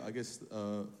to, I guess,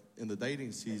 in the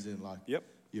dating season, like,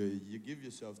 you give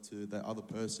yourself to that other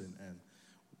person, and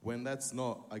when that's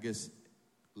not, I guess,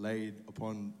 laid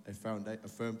upon a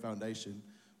firm foundation,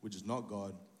 which is not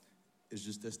God, it's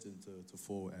just destined to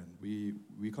fall. And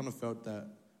we kind of felt that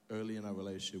early in our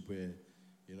relationship, where,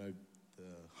 you know, the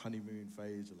honeymoon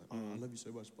phase, like, oh, I love you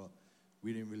so much, but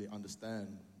we didn't really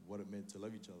understand what it meant to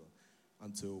love each other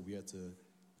until we had to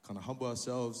kind of humble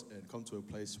ourselves and come to a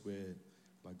place where,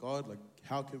 like, God, like,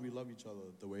 how can we love each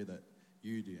other the way that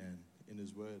you do? And in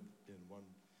his word, in 1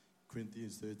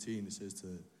 Corinthians 13, it says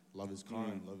to love is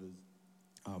kind, love is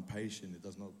patient, it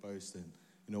does not boast. And,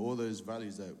 you know, all those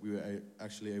values that we were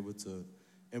actually able to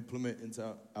implement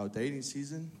into our dating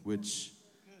season, which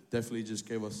definitely just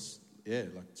gave us,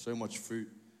 like so much fruit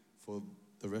for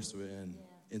the rest of it and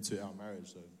into our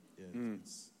marriage. So,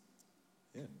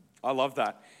 I love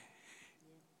that.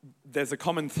 There's a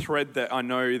common thread that I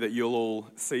know that you'll all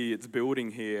see it's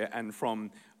building here, and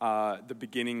from the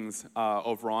beginnings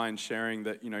of Ryan sharing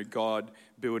that, God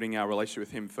building our relationship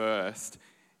with him first,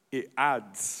 it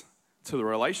adds to the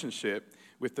relationship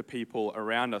with the people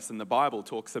around us, and the Bible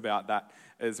talks about that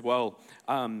as well.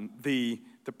 The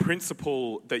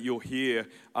principle that you'll hear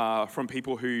from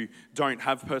people who don't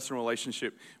have personal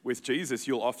relationship with Jesus,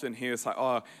 you'll often hear say,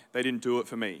 "Oh, they didn't do it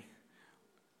for me."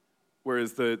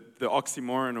 Whereas the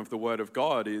oxymoron of the Word of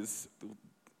God is,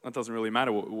 it doesn't really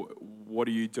matter. What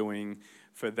are you doing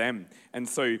for them? And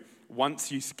so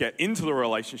once you get into the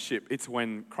relationship, it's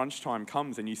when crunch time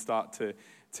comes and you start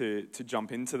to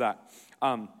jump into that.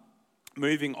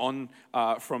 Moving on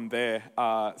from there,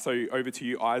 so over to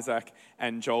you, Isaac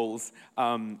and Joel's.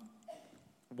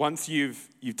 Once you've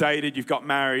dated, you've got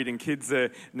married, and kids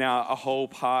are now a whole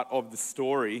part of the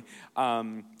story,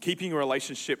 keeping a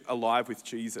relationship alive with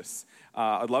Jesus.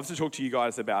 I'd love to talk to you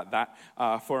guys about that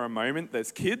for a moment.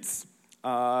 There's kids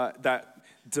that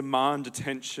demand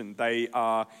attention. They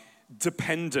are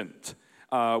dependent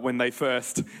when they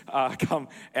first come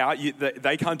out.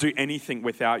 They can't do anything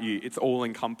without you. It's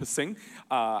all-encompassing.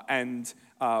 And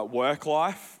work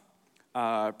life,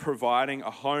 providing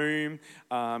a home,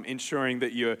 ensuring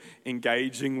that you're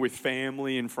engaging with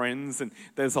family and friends, and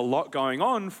there's a lot going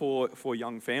on for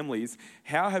young families.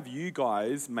 How have you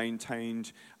guys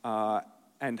maintained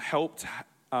and helped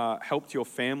your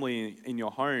family in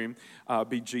your home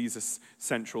be Jesus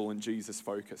central and Jesus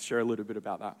focused? Share a little bit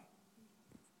about that.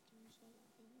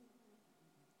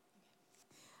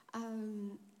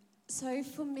 So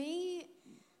for me,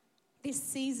 this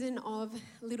season of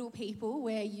little people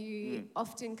where you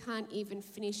often can't even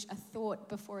finish a thought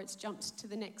before it's jumped to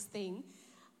the next thing,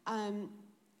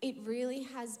 it really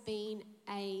has been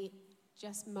a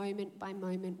just moment by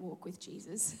moment walk with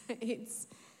Jesus. It's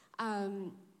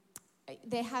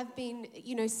there have been,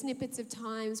 snippets of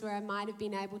times where I might have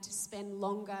been able to spend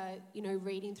longer,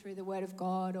 reading through the Word of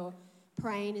God or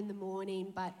praying in the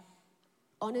morning, but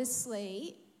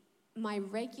honestly, my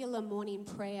regular morning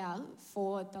prayer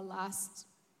for the last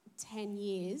 10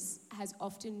 years has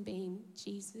often been,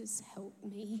 Jesus, help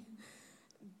me.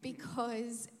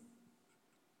 Because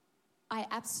I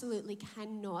absolutely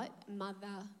cannot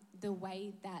mother the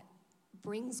way that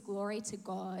brings glory to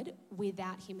God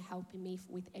without him helping me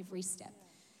with every step.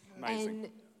 Amazing. And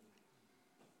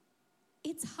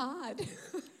it's hard.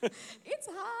 It's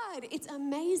hard. It's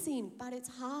amazing, but it's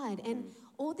hard. And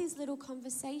all these little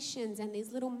conversations and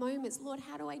these little moments, Lord,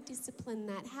 how do I discipline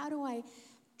that? How do I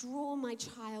draw my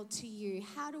child to you?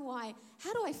 How do I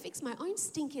fix my own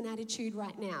stinking attitude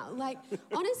right now? Like,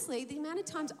 honestly, the amount of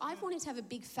times I've wanted to have a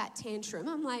big fat tantrum,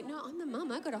 I'm like, no, I'm the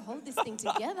mum. I've got to hold this thing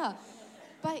together.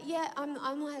 But yeah,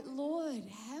 I'm like, Lord,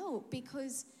 help.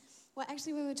 Because,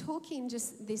 actually we were talking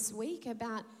just this week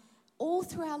about all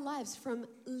through our lives, from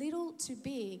little to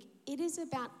big, it is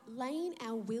about laying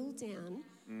our will down,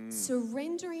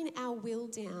 surrendering our will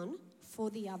down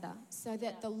for the other, so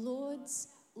that the Lord's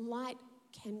light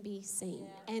can be seen.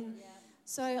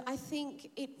 So I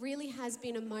think it really has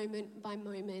been a moment by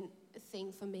moment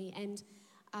thing for me. And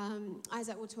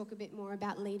Isaac will talk a bit more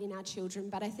about leading our children,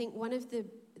 but I think one of the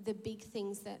big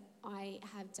things that I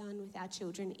have done with our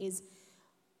children is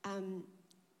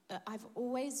I've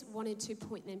always wanted to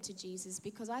point them to Jesus,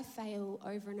 because I fail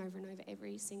over and over and over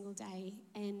every single day,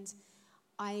 and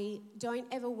I don't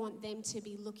ever want them to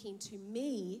be looking to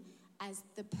me as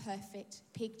the perfect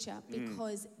picture,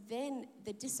 because then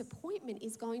the disappointment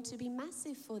is going to be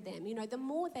massive for them. The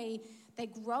more they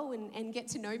grow and get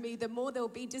to know me, the more they'll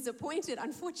be disappointed,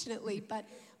 unfortunately. But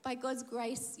by God's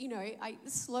grace, I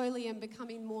slowly am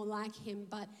becoming more like him.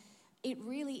 But it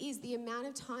really is the amount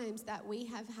of times that we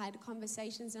have had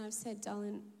conversations and I've said,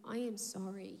 Dylan, I am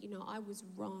sorry, I was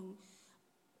wrong.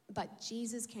 But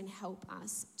Jesus can help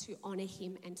us to honor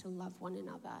him and to love one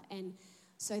another. And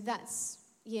so that's,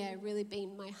 really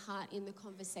been my heart in the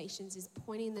conversations, is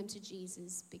pointing them to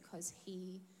Jesus, because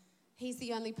he's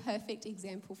the only perfect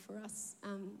example for us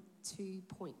to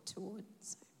point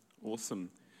towards.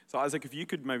 Awesome. So Isaac, if you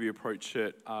could maybe approach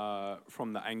it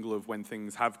from the angle of when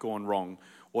things have gone wrong,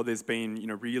 or there's been,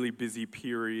 really busy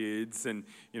periods and,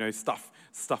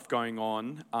 stuff going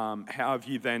on, how have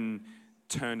you then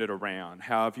turned it around?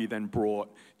 How have you then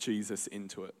brought Jesus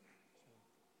into it?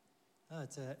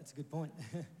 It's a good point.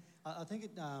 I think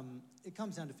it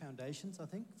comes down to foundations, I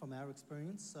think, from our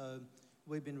experience. So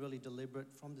we've been really deliberate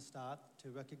from the start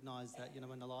to recognise that,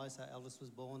 when Elias, our eldest, was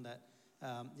born, that,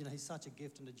 he's such a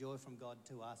gift and a joy from God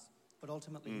to us, but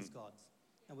ultimately he's God's.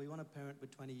 And we want to parent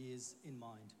with 20 years in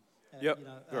mind.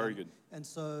 Very good. And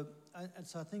so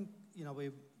I think, we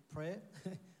pray,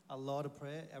 a lot of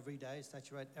prayer every day,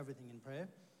 saturate everything in prayer,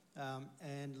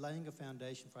 and laying a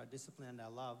foundation for our discipline and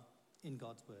our love in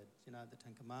God's Word. The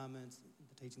Ten Commandments,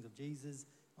 the teachings of Jesus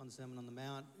on the Sermon on the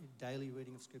Mount, daily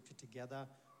reading of Scripture together,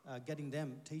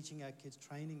 teaching our kids,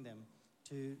 training them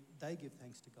they give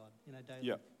thanks to God,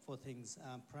 daily for things,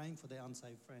 praying for their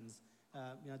unsaved friends.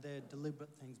 They're deliberate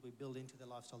things we build into their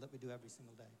lifestyle that we do every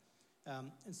single day.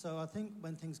 And so I think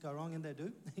when things go wrong, and they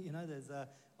do, there's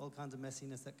all kinds of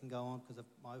messiness that can go on because of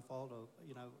my fault or,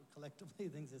 collectively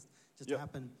things just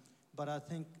happen. But I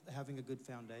think having a good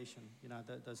foundation,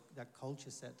 that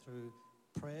culture set through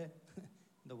prayer,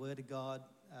 the Word of God,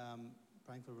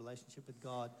 praying for a relationship with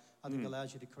God, I think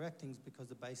allows you to correct things because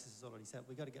the basis is already set.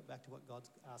 We've got to get back to what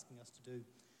God's asking us to do,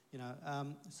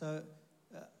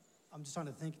 I'm just trying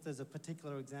to think if there's a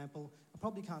particular example. I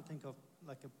probably can't think of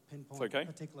like a pinpoint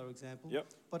particular example.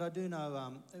 But I do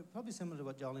know, probably similar to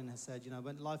what Jolene has said,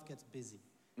 when life gets busy.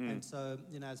 And so,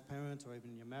 as parents or even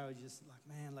in your marriage, you're just like,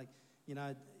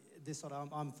 man, this sort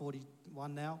of, I'm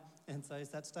 41 now. And so it's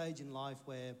that stage in life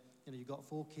where, you've got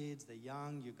 4 kids, they're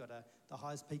young, you've got the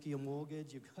highest peak of your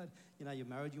mortgage, you've got, you're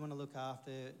married, you want to look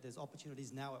after, there's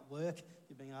opportunities now at work,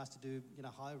 you're being asked to do,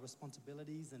 higher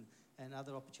responsibilities and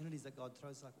other opportunities that God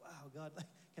throws. Like, wow, God,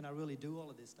 can I really do all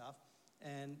of this stuff?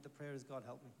 And the prayer is, God,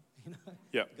 help me.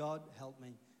 God, help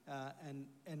me.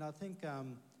 And I think,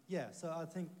 so I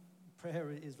think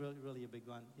prayer is really, really a big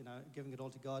one, giving it all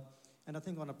to God. And I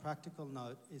think on a practical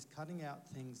note is cutting out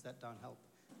things that don't help,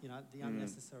 the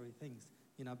unnecessary things.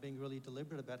 Being really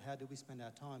deliberate about how do we spend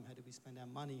our time, how do we spend our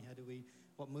money,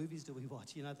 what movies do we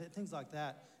watch, things like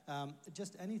that.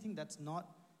 Just anything that's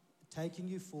not taking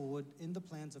you forward in the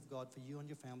plans of God for you and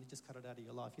your family, just cut it out of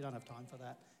your life. You don't have time for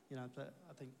that. But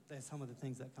I think there's some of the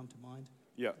things that come to mind.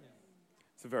 Yeah.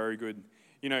 It's very good.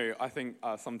 I think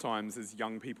sometimes as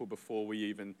young people, before we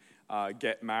even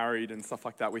get married and stuff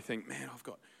like that, we think, man, I've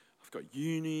got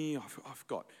uni,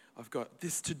 I've got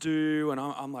this to do, and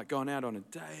I'm like going out on a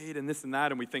date and this and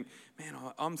that, and we think, man,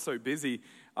 I'm so busy.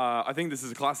 I think this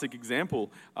is a classic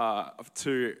example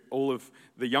to all of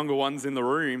the younger ones in the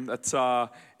room that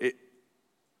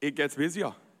it gets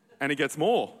busier and it gets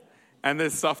more, and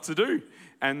there's stuff to do.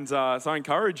 And so I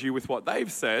encourage you with what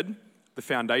they've said, the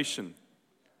foundation.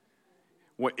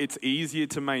 It's easier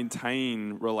to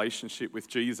maintain relationship with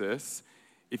Jesus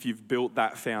if you've built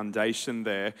that foundation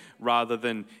there, rather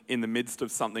than in the midst of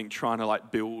something trying to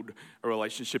build a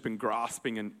relationship and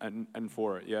grasping and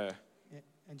for it. Yeah.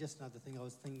 And just another thing I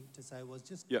was thinking to say was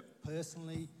just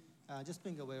personally, just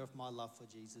being aware of my love for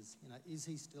Jesus. Is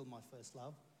he still my first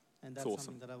love? And that's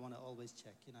something that I want to always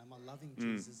check. Am I loving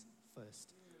Jesus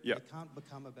first? It can't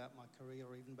become about my career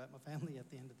or even about my family at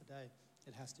the end of the day.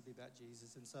 It has to be about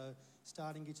Jesus. And so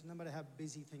starting each, no matter how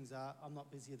busy things are, I'm not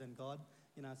busier than God.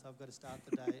 So I've got to start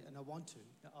the day, and I want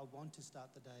to start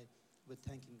the day with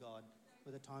thanking God,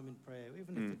 with a time in prayer.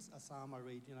 Even if it's a psalm I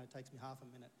read, it takes me half a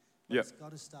minute. But it's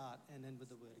got to start and end with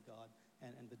the Word of God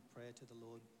and with prayer to the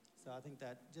Lord. So I think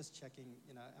that just checking,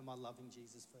 am I loving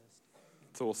Jesus first?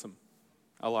 It's awesome.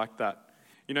 I like that.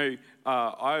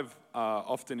 I've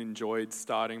often enjoyed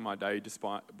starting my day just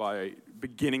by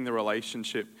beginning the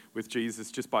relationship with Jesus,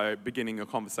 just by beginning a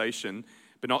conversation,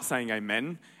 but not saying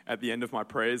amen at the end of my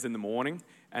prayers in the morning.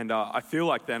 And I feel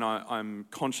like then I'm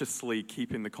consciously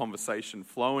keeping the conversation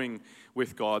flowing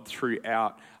with God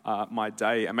throughout my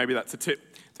day. And maybe that's a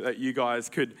tip that you guys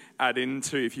could add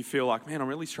into if you feel like, man, I'm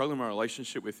really struggling in my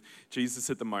relationship with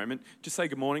Jesus at the moment. Just say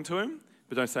good morning to him,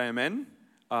 but don't say amen.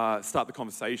 Start the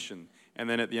conversation. And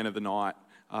then at the end of the night,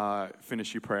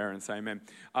 finish your prayer and say amen.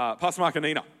 Pastor Mark and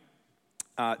Nina,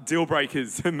 deal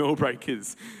breakers and meal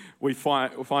breakers. We'll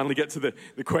finally get to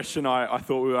the question I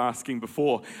thought we were asking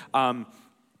before.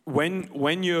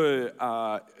 When you're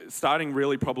starting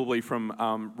really probably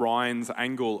from Ryan's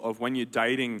angle of when you're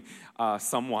dating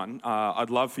someone, I'd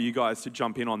love for you guys to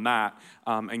jump in on that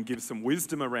and give some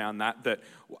wisdom around that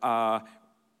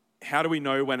how do we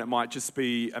know when it might just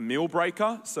be a meal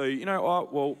breaker? So,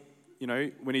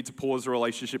 we need to pause the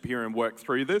relationship here and work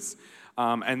through this.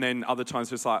 And then other times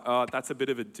just like, that's a bit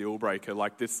of a deal breaker.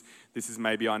 Like this is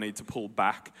maybe I need to pull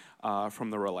back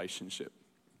from the relationship.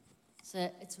 So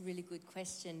it's a really good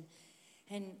question.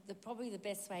 And probably the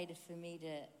best way for me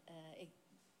to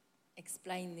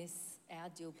explain this, our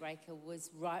deal breaker,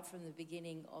 was right from the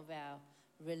beginning of our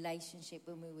relationship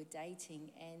when we were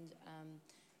dating. And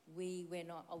we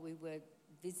were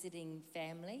visiting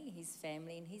family, and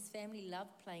his family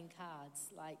loved playing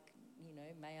cards, like,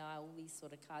 May I, all these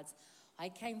sort of cards. I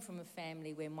came from a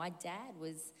family where my dad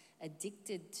was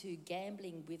addicted to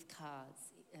gambling with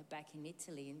cards back in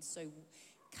Italy, and so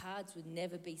cards would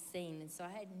never be seen, and so I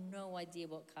had no idea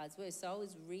what cards were. So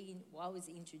I was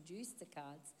introduced to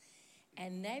cards,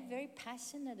 and they're very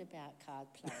passionate about card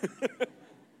playing,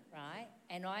 right?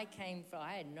 And I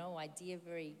had no idea,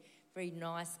 very, very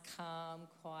nice, calm,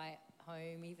 quiet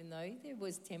home, even though there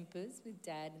was tempers with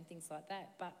Dad and things like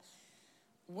that. But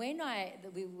when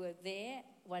we were there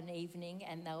one evening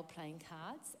and they were playing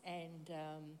cards, and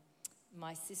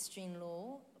my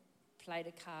sister-in-law played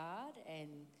a card, and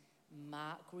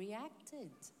Mark reacted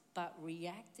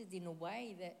in a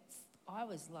way that I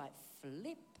was like,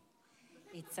 flip,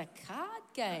 it's a card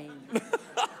game.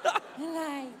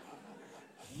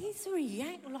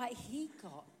 Like, he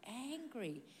got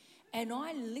angry. And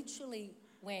I literally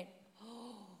went,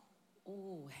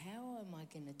 oh, how am I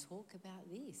going to talk about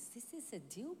this? This is a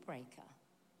deal breaker,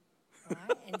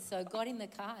 right? And so I got in the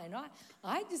car, and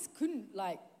I just couldn't,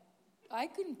 I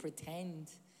couldn't pretend.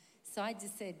 So I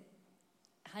just said,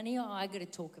 honey, I got to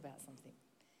talk about something.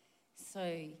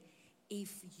 So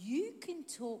if you can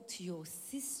talk to your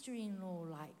sister-in-law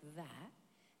like that,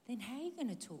 then how are you going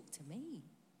to talk to me?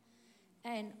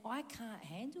 And I can't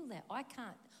handle that.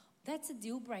 That's a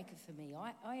deal breaker for me.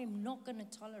 I am not going to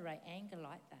tolerate anger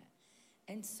like that.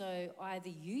 And so either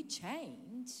you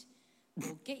change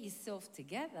or get yourself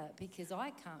together, because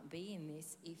I can't be in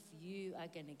this if you are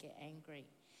going to get angry.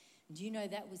 Do you know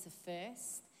that was the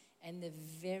first and the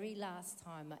very last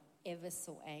time I ever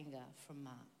saw anger from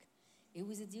Mark? It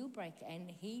was a deal breaker, and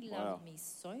he loved me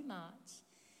so much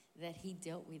that he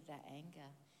dealt with that anger.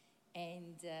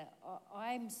 And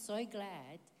I'm so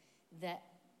glad that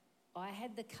I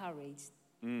had the courage,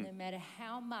 no matter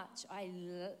how much I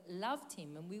loved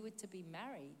him and we were to be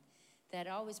married, that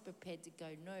I was prepared to go,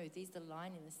 no, there's the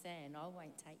line in the sand, I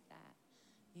won't take that,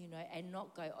 and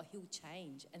not go, oh, he'll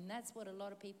change. And that's what a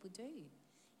lot of people do.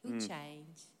 He'll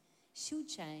change, she'll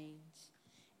change.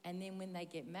 And then when they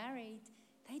get married,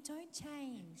 they don't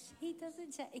change. He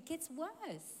doesn't change. It gets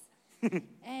worse.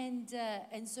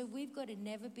 And so we've got to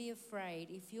never be afraid.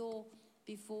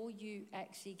 Before you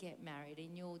actually get married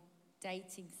and you're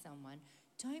dating someone,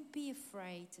 don't be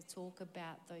afraid to talk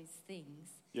about those things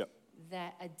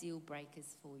that are deal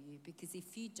breakers for you. Because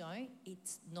if you don't,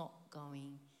 it's not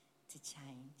going to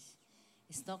change.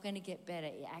 It's not going to get better.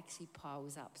 It actually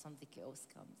piles up. Something else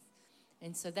comes.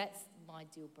 And so that's my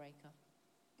deal breaker.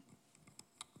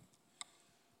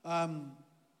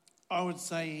 I would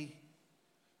say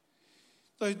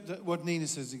what Nina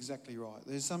says is exactly right.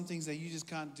 There's some things that you just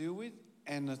can't deal with,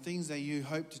 and the things that you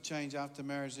hope to change after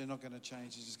marriage, they're not going to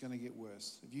change. It's just going to get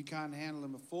worse. If you can't handle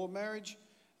them before marriage,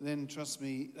 then trust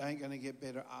me, they ain't going to get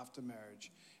better after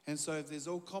marriage. And so if there's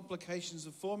all complications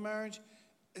before marriage,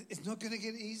 it's not going to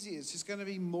get easier. It's just going to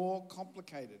be more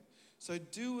complicated. So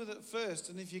deal with it first.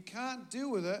 And if you can't deal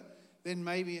with it, then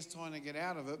maybe it's time to get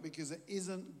out of it, because it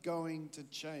isn't going to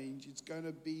change. It's going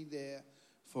to be there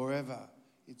forever.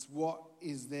 It's what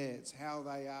is there. It's how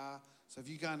they are. So if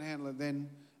you can't handle it, then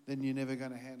you're never going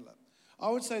to handle it.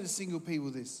 I would say to single people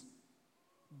this: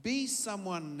 be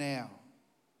someone now,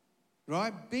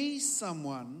 right? Be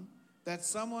someone that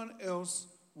someone else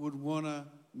would want to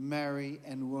marry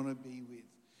and want to be with.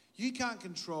 You can't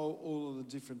control all of the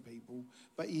different people,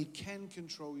 but you can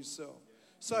control yourself.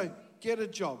 So get a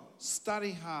job,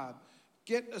 study hard,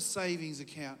 get a savings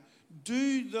account.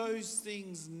 Do those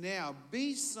things now.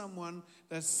 Be someone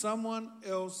that someone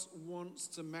else wants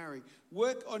to marry.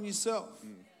 Work on yourself.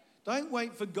 Don't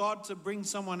wait for God to bring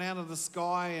someone out of the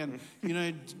sky and,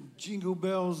 jingle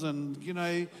bells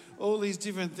and, all these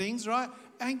different things, right?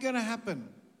 Ain't going to happen,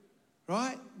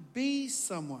 right? Be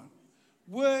someone.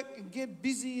 Work and get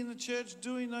busy in the church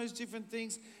doing those different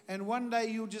things, and one day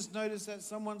you'll just notice that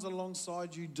someone's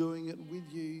alongside you doing it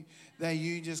with you, that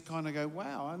you just kind of go,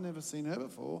 wow, I've never seen her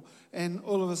before, and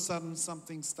all of a sudden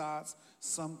something starts,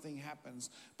 something happens.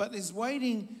 But there's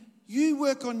waiting. You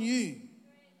work on you,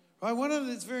 right?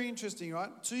 It's very interesting,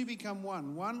 right? Two become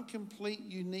one complete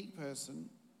unique person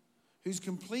who's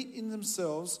complete in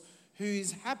themselves, who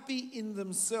is happy in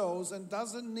themselves and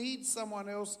doesn't need someone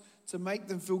else to make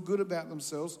them feel good about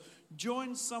themselves.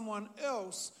 Join someone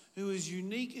else who is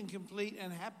unique and complete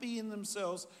and happy in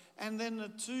themselves, and then the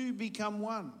two become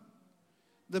one.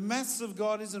 The maths of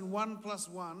God isn't 1 +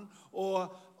 1,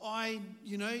 or I,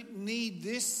 need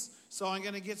this, so I'm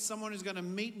going to get someone who's going to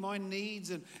meet my needs,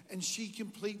 and she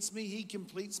completes me, he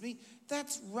completes me.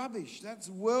 That's rubbish. That's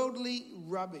worldly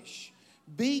rubbish.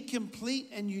 Be complete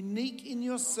and unique in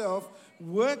yourself.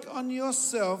 Work on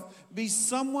yourself. Be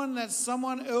someone that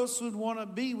someone else would want to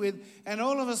be with. And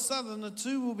all of a sudden, the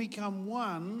two will become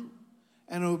one,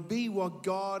 and it will be what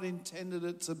God intended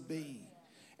it to be.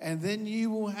 And then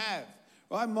you will have,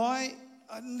 right?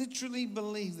 I literally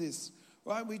believe this,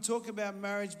 right? We talk about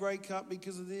marriage breakup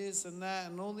because of this and that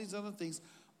and all these other things.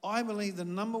 I believe the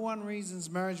number one reasons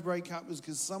marriage break up is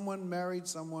because someone married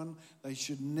someone they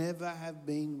should never have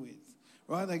been with.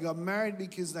 Right? They got married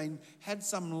because they had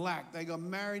some lack. They got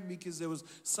married because there was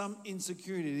some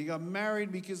insecurity. They got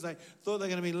married because they thought they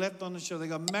were going to be left on the shelf. They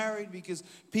got married because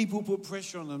people put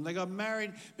pressure on them. They got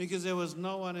married because there was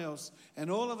no one else. And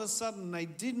all of a sudden, they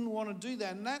didn't want to do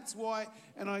that. And that's why,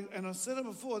 and I said it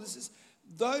before, this is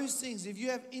those things. If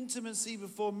you have intimacy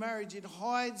before marriage, it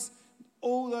hides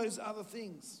all those other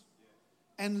things.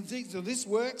 And so this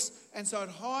works, and so it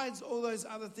hides all those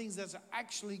other things that's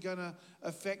actually going to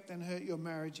affect and hurt your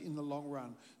marriage in the long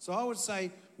run. So I would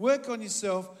say, work on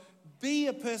yourself, be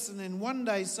a person, and one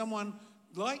day someone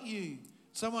like you,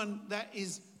 someone that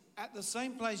is at the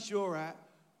same place you're at,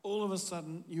 all of a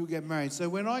sudden you'll get married. So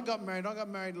when I got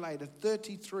married late, at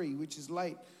 33, which is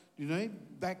late. You know,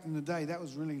 back in the day, that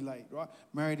was really late, right?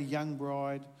 Married a young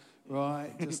bride,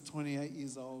 right? Just 28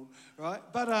 years old, right?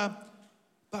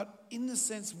 But in the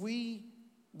sense, we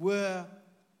were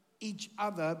each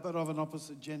other, but of an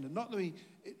opposite gender. Not that we,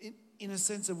 in a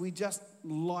sense that we just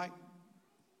liked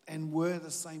and were the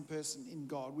same person in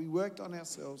God. We worked on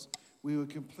ourselves. We were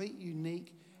complete,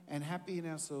 unique, and happy in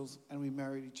ourselves, and we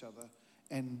married each other.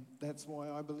 And that's why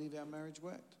I believe our marriage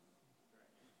worked.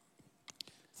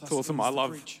 It's awesome.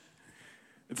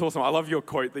 It's awesome. I love your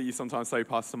quote that you sometimes say,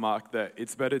 Pastor Mark, that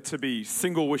it's better to be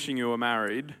single wishing you were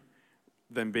married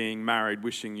than being married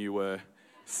wishing you were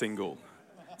single.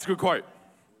 It's a good quote.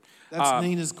 That's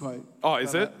Nina's quote. Oh,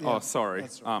 is it? Yeah, oh, sorry.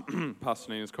 That's right.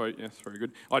 Pastor Nina's quote. Yes, very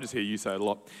good. I just hear you say it a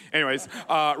lot. Anyways,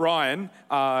 Ryan,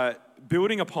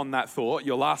 building upon that thought,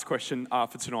 your last question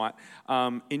for tonight,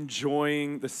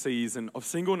 enjoying the season of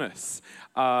singleness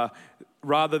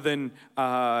rather than,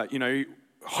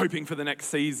 hoping for the next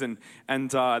season.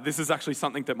 And this is actually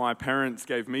something that my parents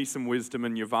gave me some wisdom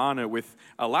in Nirvana with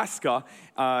Alaska,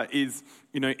 is,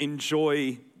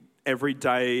 enjoy every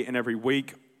day and every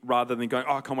week rather than going,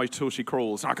 oh, I can't wait till she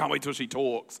crawls, I can't wait till she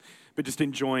talks, but just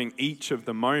enjoying each of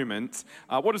the moments.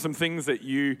 What are some things that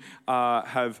you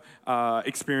have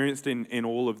experienced in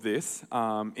all of this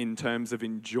in terms of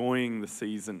enjoying the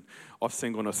season of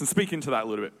singleness? And speak into that a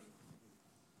little bit.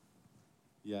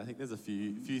 Yeah, I think there's a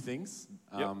few things,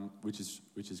 which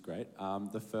is great.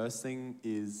 The first thing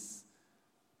is,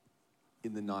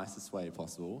 in the nicest way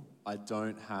possible, I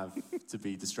don't have to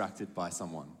be distracted by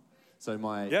someone. So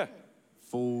my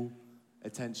full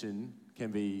attention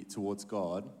can be towards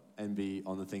God and be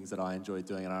on the things that I enjoy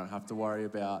doing, and I don't have to worry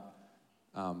about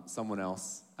someone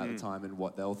else at the time and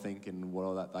what they'll think and what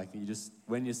all that. Like,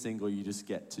 when you're single, you just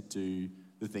get to do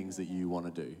the things that you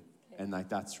want to do, and like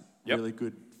that's really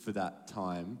good for that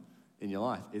time in your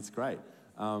life. It's great.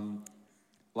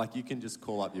 Like, you can just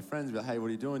call up your friends and be like, hey, what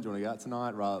are you doing? Do you want to go out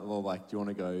tonight? Or like, do you want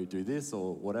to go do this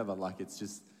or whatever? Like, it's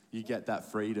just, you get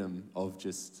that freedom of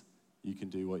just, you can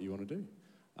do what you want to do.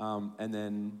 And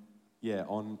then,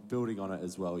 on building on it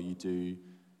as well, you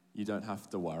don't have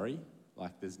to worry.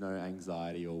 Like, there's no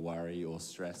anxiety or worry or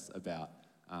stress about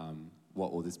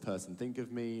what will this person think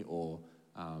of me, or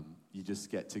you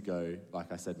just get to go,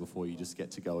 like I said before, you just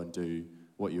get to go and do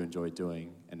what you enjoy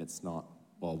doing, and it's not,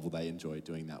 well, will they enjoy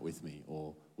doing that with me,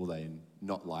 or will they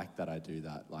not like that I do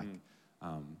that? Like,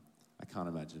 I can't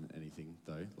imagine anything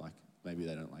though. Like, maybe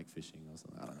they don't like fishing or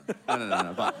something. I don't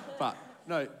know.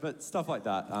 But stuff like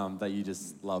that that you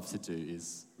just love to do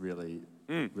is really,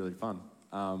 really fun.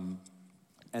 And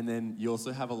then you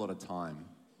also have a lot of time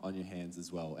on your hands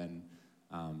as well, and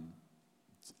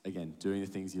again, doing the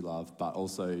things you love, but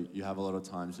also you have a lot of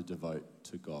time to devote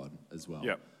to God as well.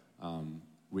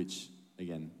 Which,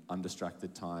 again,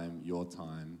 undistracted time, your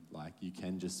time, like, you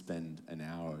can just spend an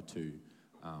hour or two,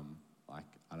 like,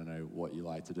 I don't know what you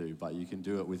like to do, but you can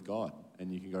do it with God, and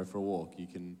you can go for a walk, you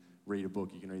can read a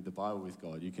book, you can read the Bible with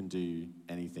God, you can do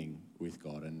anything with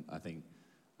God, and I think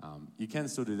you can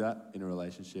still do that in a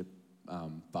relationship,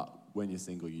 but when you're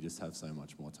single, you just have so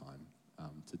much more time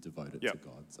to devote it to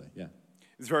God, so yeah.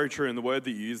 It's very true, and the word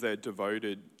that you use there,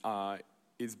 devoted,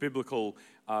 is biblical.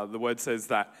 The word says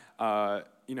that,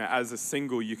 as a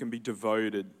single, you can be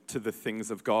devoted to the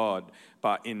things of God,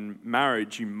 but in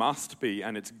marriage, you must be,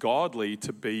 and it's godly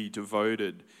to be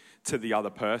devoted to the other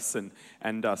person.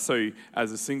 And so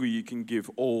as a single, you can give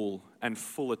all and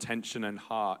full attention and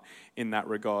heart in that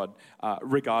regard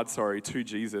to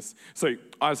Jesus. So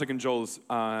Isaac and Joel's,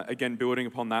 again, building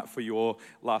upon that for your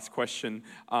last question,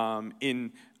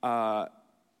 in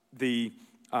the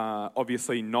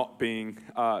obviously not being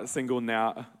single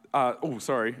now.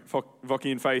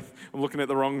 Voki and Faith. I'm looking at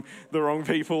the wrong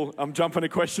people. I'm jumping a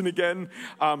question again.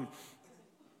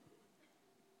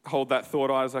 Hold that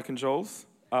thought, Isaac and Joel's.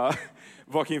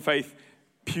 Voki and Faith,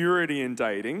 purity in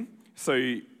dating. So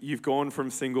you've gone from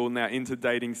single now into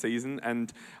dating season,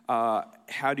 and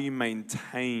how do you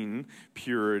maintain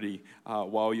purity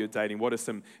while you're dating? What are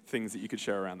some things that you could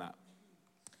share around that?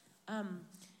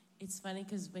 It's funny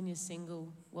because when you're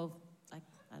single, well, like,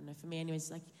 I don't know, for me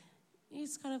anyways, like,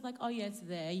 it's kind of like, oh yeah, it's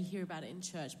there. You hear about it in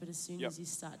church, but as soon as you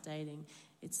start dating,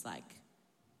 it's like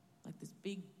this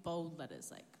big bold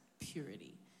letters, like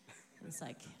purity. And it's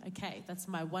like, okay, that's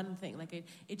my one thing. Like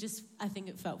it just, I think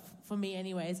it felt for me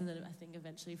anyways, and then I think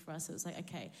eventually for us it was like,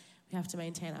 okay, we have to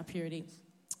maintain our purity.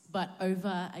 But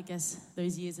over, I guess,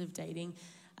 those years of dating,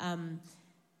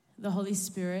 the Holy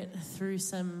Spirit, through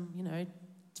some,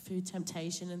 through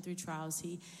temptation and through trials,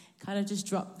 he kind of just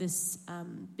dropped this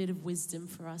bit of wisdom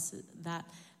for us that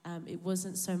it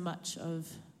wasn't so much of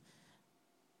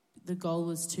the goal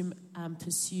was to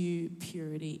pursue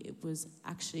purity. It was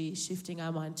actually shifting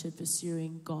our mind to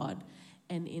pursuing God,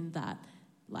 and in that,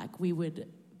 like, we would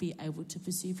be able to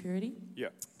pursue purity. Yeah,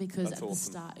 because at the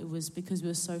start it was because we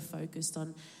were so focused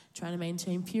on trying to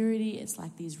maintain purity. It's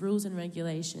like these rules and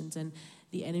regulations, and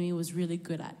the enemy was really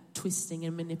good at twisting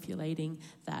and manipulating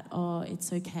that, oh,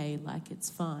 it's okay, like it's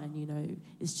fine,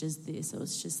 it's just this or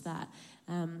it's just that.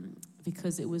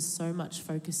 Because we were so much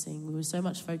focusing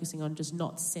on just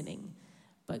not sinning.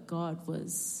 But God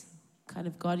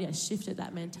shifted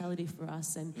that mentality for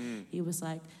us, and he was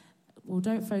like, well,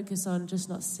 don't focus on just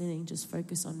not sinning, just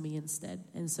focus on me instead.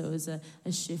 And so it was a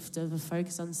shift of a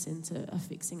focus on sin to a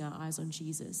fixing our eyes on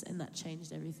Jesus, and that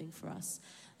changed everything for us.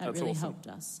 That really helped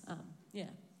us. Yeah.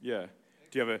 Do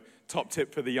you have a top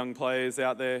tip for the young players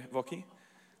out there, Voki?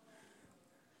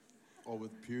 Or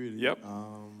with purity? Yep.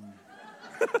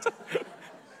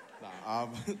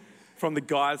 From the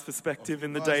guy's perspective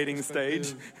in the dating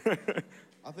stage.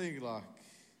 I think, guys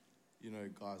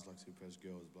like to impress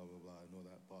girls, blah, blah, blah, and all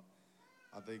that. But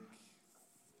I think,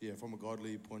 from a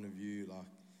godly point of view,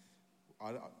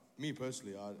 me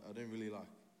personally, I don't really,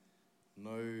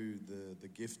 know the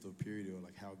gift of purity, or,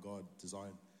 how God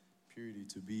designed purity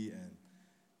to be.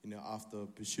 And, after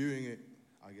pursuing it,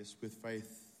 I guess, with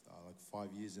faith,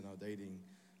 5 years in our dating,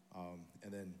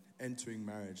 and then entering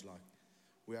marriage,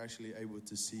 we're actually able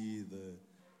to see the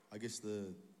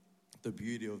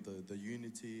beauty of the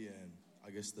unity, and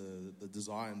I guess the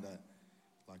design that,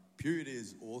 purity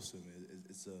is awesome.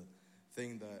 It's a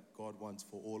thing that God wants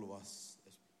for all of us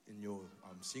in your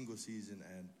single season.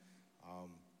 And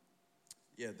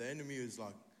the enemy is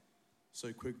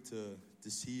so quick to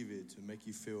deceive it, to make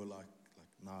you feel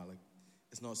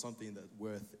it's not something that's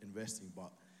worth investing.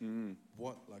 But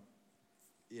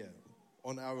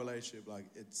on our relationship,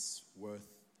 it's worth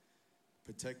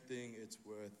protecting, it's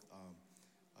worth,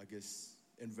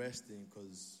 investing,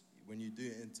 because when you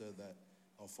do enter that,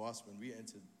 or for us, when we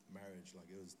entered marriage,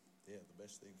 it was, the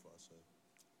best thing for us. So,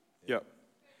 Yep.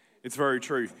 It's very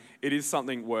true. It is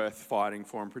something worth fighting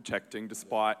for and protecting,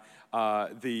 despite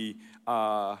the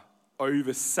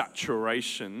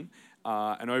oversaturation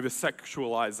and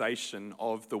over-sexualization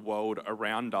of the world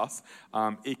around us.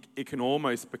 It can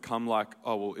almost become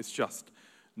it's just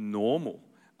normal.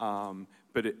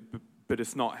 But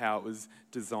it's not how it was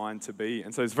designed to be.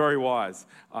 And so it's very wise.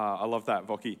 I love that,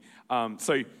 Voki.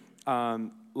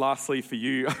 Lastly for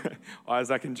you,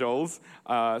 Isaac and Joel's,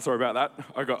 sorry about that.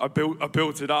 I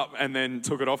built it up and then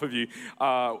took it off of you.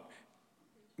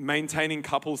 Maintaining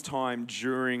couples time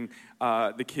during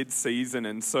the kids' season.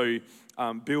 And so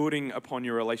building upon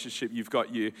your relationship, you've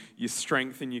got your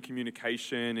strength in your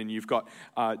communication, and you've got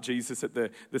Jesus at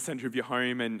the center of your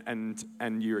home,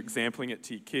 and you're exempling it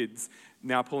to your kids.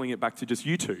 Now pulling it back to just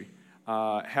you two.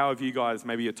 How have you guys,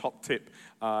 maybe a top tip,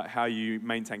 how you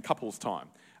maintain couples time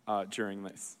during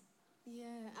this?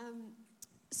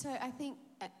 So I think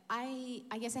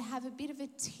I guess I have a bit of a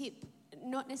tip,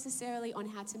 not necessarily on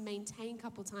how to maintain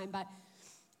couple time, but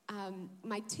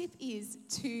my tip is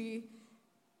to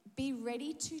be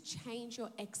ready to change your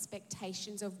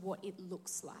expectations of what it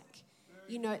looks like.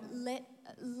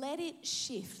 Let it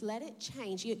shift, let it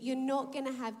change. You're not going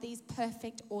to have these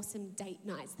perfect, awesome date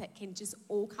nights that can just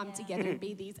all come together and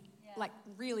be these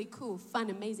really cool, fun,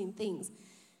 amazing things.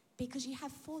 Because you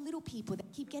have 4 little people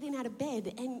that keep getting out of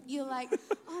bed, and you're like,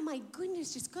 oh my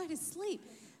goodness, just go to sleep.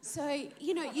 So,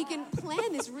 you can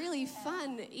plan this really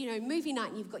fun, movie night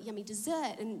and you've got yummy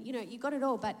dessert and, you got it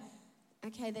all. But,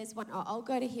 okay, there's one. Oh, I'll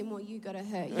go to him or you go to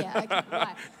her. Yeah, okay,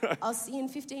 right. I'll see you in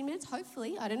 15 minutes,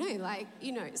 hopefully. I don't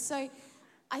know, So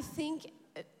I think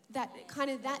that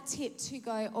tip to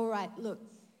go, all right, look,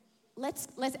 let's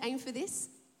aim for this.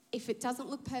 If it doesn't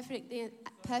look perfect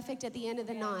at the end of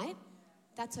the night,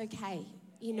 that's okay.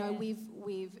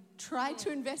 We've tried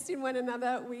to invest in one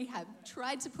another. We have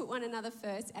tried to put one another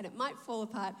first, and it might fall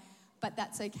apart, but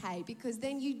that's okay, because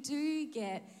then you do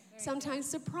get sometimes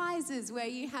surprises where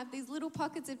you have these little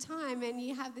pockets of time and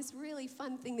you have this really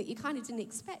fun thing that you kind of didn't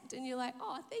expect, and you're like,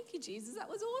 oh, thank you, Jesus, that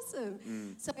was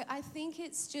awesome. So I think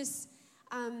it's just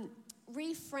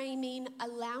reframing,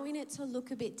 allowing it to look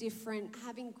a bit different,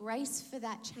 having grace for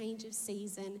that change of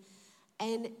season,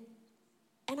 and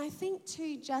I think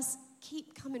too, just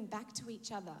keep coming back to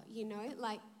each other,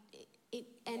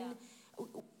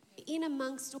 in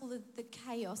amongst all the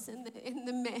chaos and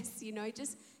the mess,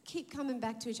 just keep coming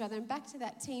back to each other and back to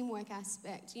that teamwork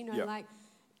aspect,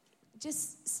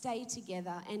 just stay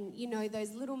together. And,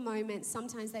 those little moments,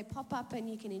 sometimes they pop up and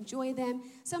you can enjoy them.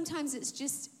 Sometimes it's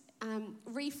just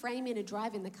reframing a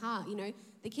drive in the car.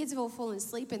 The kids have all fallen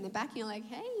asleep in the back and you're like,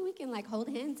 hey, we can hold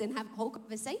hands and have a whole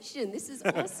conversation. This is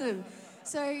awesome.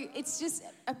 So it's just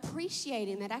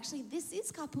appreciating that actually this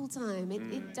is couple time.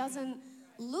 It doesn't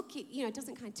look, it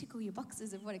doesn't kind of tickle your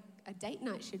boxes of what a date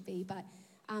night should be, but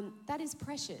that is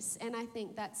precious. And I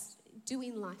think that's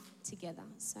doing life together.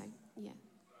 So, yeah.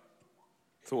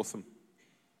 It's awesome.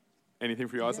 Anything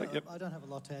for you, Isaac? Yeah, yep. I don't have a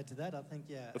lot to add to that. I think,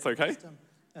 That's okay. Just,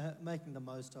 making the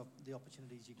most of the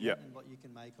opportunities you get and what you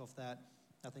can make of that.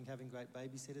 I think having great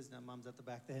babysitters, now Mum's at the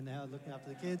back there now looking after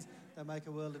the kids, they make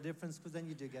a world of difference, because then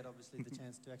you do get obviously the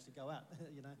chance to actually go out,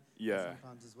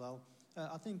 sometimes as well.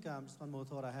 I think just one more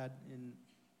thought I had in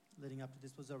leading up to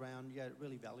this was around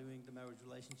really valuing the marriage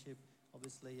relationship,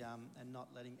 obviously, and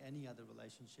not letting any other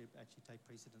relationship actually take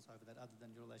precedence over that other than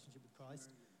your relationship with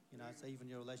Christ. So even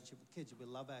your relationship with kids, we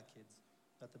love our kids,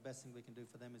 but the best thing we can do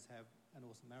for them is have an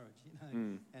awesome marriage,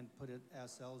 and put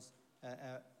ourselves,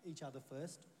 each other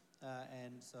first.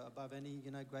 And so above any,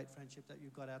 great friendship that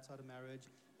you've got outside of marriage,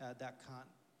 that can't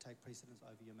take precedence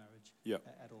over your marriage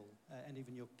at all. And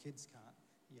even your kids can't.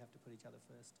 You have to put each other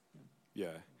first. Yeah,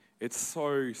 it's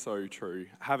so, so true.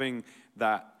 Having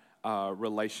that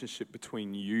relationship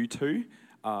between you two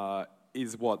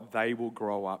is what they will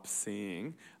grow up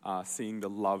seeing the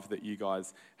love that you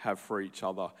guys have for each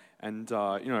other. And,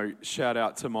 shout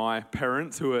out to my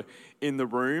parents who are in the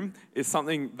room. Is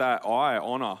something that I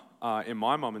honour in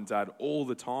my mum and dad all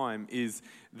the time, is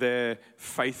their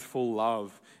faithful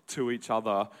love to each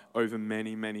other over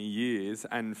many, many years.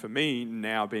 And for me,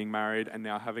 now being married and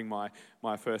now having my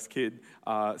first kid,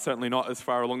 certainly not as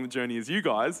far along the journey as you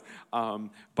guys,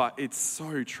 but it's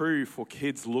so true for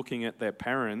kids looking at their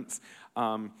parents.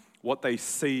 What they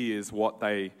see is what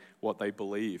they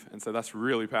believe. And so that's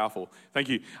really powerful. Thank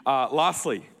you.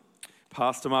 Lastly,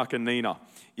 Pastor Mark and Nina,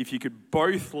 if you could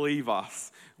both leave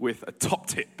us with a top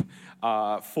tip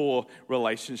for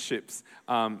relationships,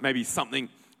 maybe something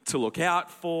to look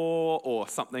out for, or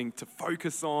something to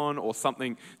focus on, or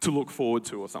something to look forward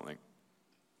to, or something.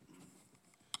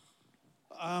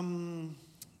 I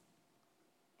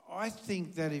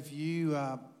think that if you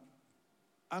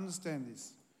understand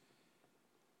this,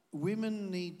 women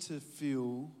need to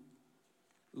feel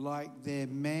like their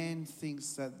man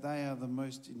thinks that they are the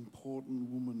most important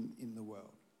woman in the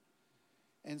world.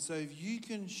 And so if you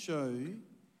can show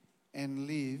and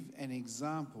live an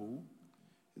example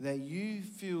that you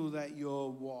feel that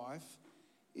your wife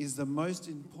is the most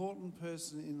important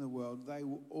person in the world, they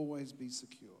will always be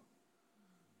secure.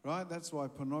 Right? That's why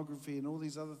pornography and all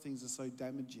these other things are so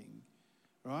damaging.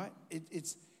 Right?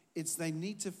 It's they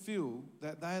need to feel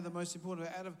that they are the most important.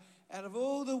 Out of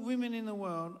all the women in the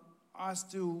world, I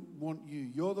still want you.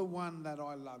 You're the one that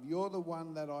I love. You're the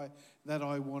one that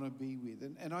I want to be with.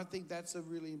 And I think that's a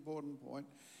really important point.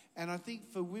 And I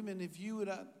think for women, if you would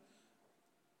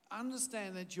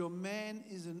understand that your man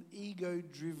is an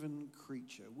ego-driven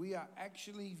creature. We are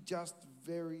actually just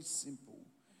very simple.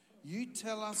 You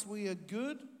tell us we are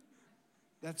good,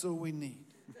 that's all we need.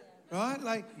 Right?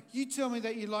 Like, you tell me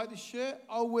that you like this shirt,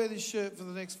 I'll wear this shirt for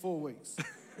the next 4 weeks.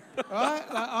 Right?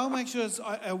 Like, I'll make sure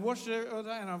I wash it all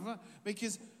day,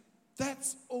 because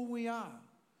that's all we are.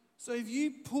 So if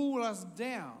you pull us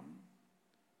down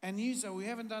and you say, we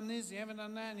haven't done this, you haven't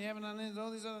done that, and you haven't done this,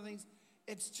 all these other things,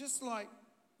 it's just like,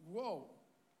 whoa,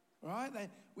 right?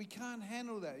 We can't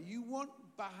handle that. You want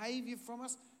behavior from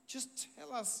us, just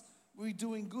tell us we're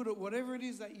doing good at whatever it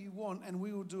is that you want, and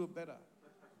we will do it better.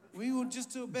 We will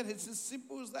just do it better. It's as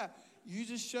simple as that. You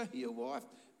just show your wife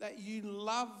that you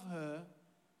love her,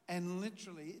 and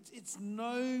literally, it's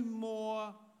no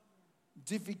more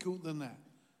difficult than that.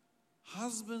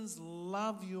 Husbands,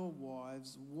 love your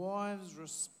wives. Wives,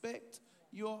 respect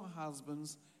your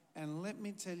husbands. And let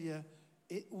me tell you,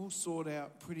 it will sort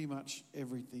out pretty much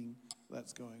everything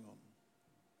that's going on.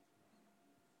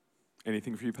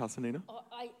 Anything for you, Pastor Nina?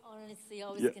 I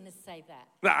was going to say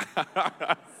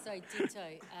that. So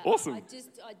ditto. Awesome.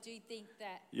 I do think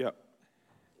that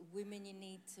women, you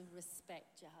need to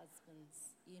respect your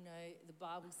husbands. You know, the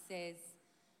Bible says,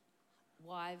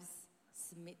 wives,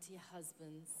 submit to your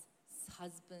husbands.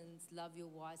 Husbands, love your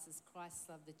wives as Christ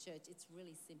loved the church. It's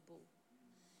really simple.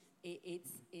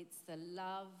 It's the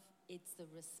love, it's the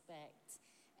respect.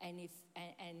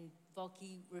 And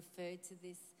Voki referred to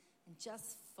this, and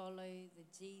just follow the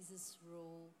Jesus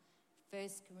rule. 1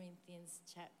 Corinthians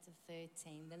chapter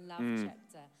 13, the love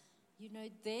chapter. You know,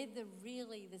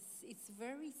 it's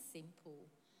very simple.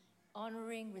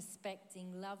 Honoring,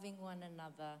 respecting, loving one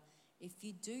another. If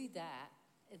you do that,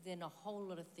 then a whole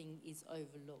lot of things is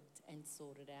overlooked and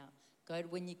sorted out.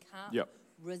 When you can't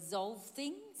resolve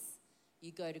things,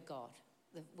 you go to God.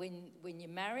 When you're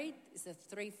married, it's a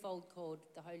threefold cord.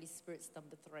 The Holy Spirit's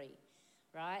number 3,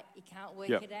 right? You can't work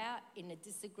it out in a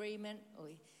disagreement, or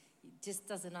he just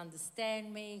doesn't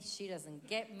understand me, she doesn't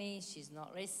get me, she's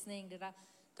not listening.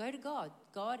 Go to God.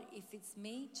 God, if it's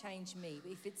me, change me.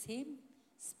 If it's him,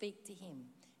 speak to him.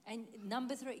 And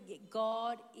number 3,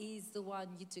 God is the one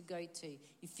you to go to.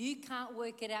 If you can't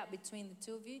work it out between the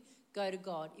two of you, go to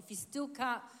God. If you still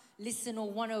can't listen or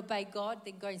want to obey God,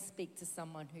 then go and speak to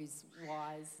someone who's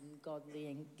wise and godly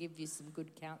and give you some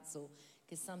good counsel,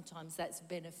 because sometimes that's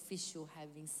beneficial,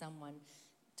 having someone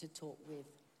to talk with.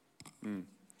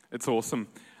 It's awesome.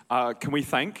 Can we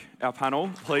thank our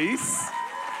panel, please?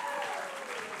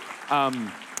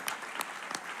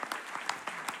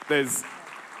 There's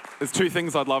 2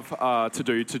 things I'd love to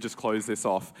do to just close this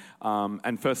off.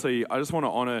 And firstly, I just want to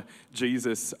honour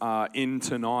Jesus in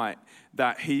tonight,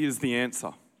 that he is the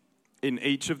answer in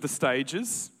each of the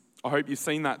stages. I hope you've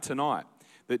seen that tonight,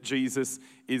 that Jesus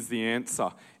is the answer.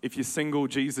 If you're single,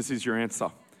 Jesus is your answer.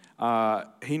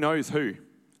 He knows who,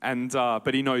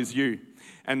 but he knows you.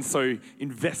 And so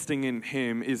investing in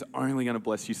him is only going to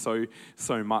bless you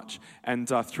so much. And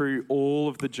through all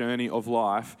of the journey of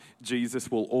life, Jesus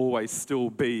will always still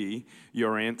be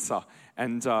your answer.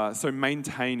 And so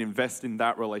invest in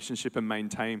that relationship and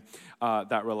maintain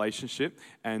that relationship.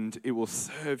 And it will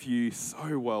serve you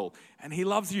so well. And he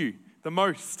loves you the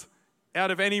most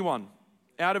out of anyone.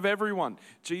 Out of everyone,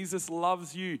 Jesus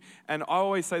loves you. And I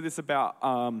always say this about,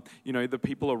 the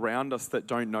people around us that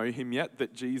don't know him yet,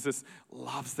 that Jesus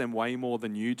loves them way more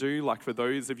than you do. Like for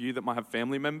those of you that might have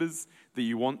family members that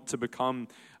you want to become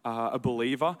a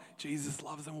believer, Jesus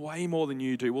loves them way more than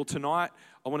you do. Well, tonight,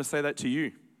 I want to say that to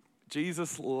you.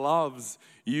 Jesus loves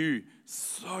you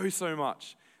so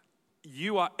much.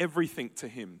 You are everything to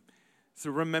him. So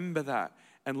remember that.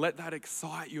 And let that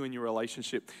excite you in your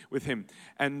relationship with him.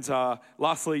 And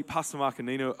lastly, Pastor Mark and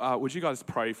Nina, would you guys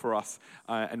pray for us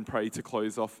and pray to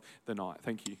close off the night?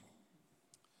 Thank you.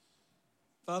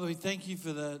 Father, we thank you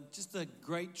for the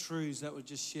great truths that were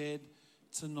just shared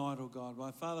tonight, oh God.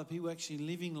 My Father, people actually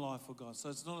living life, oh God. So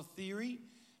it's not a theory.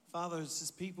 Father, it's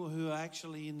just people who are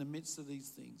actually in the midst of these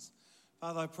things.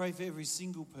 Father, I pray for every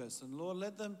single person. Lord,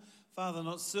 let them, Father,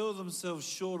 not sell themselves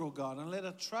short, oh God, and let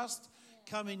a trust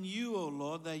come in you, oh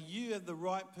Lord, that you have the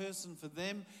right person for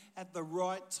them at the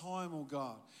right time, oh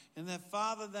God. And that,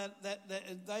 Father,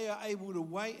 that they are able to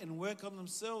wait and work on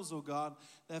themselves, oh God,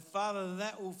 that, Father,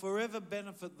 that will forever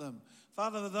benefit them.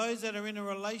 Father, for those that are in a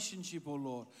relationship, oh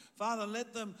Lord, Father,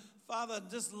 let them, Father,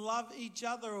 just love each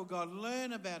other, oh God.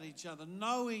 Learn about each other.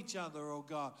 Know each other, oh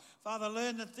God. Father,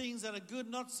 learn the things that are good,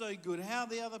 not so good. How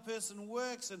the other person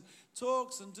works and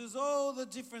talks and does all the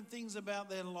different things about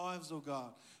their lives, oh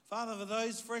God. Father, for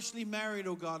those freshly married,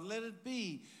 oh God, let it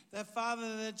be that,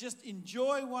 Father, that just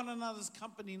enjoy one another's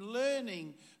company,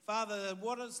 learning, Father,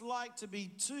 what it's like to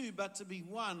be 2 but to be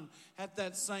 1 at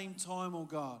that same time, oh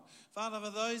God. Father,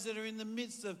 for those that are in the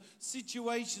midst of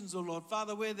situations, oh Lord,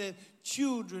 Father, where their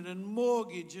children and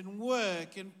mortgage and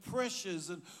work and pressures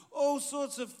and all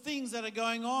sorts of things that are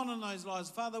going on in those lives,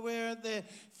 Father, where at their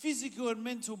physical and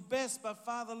mental best, but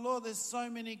Father, Lord, there's so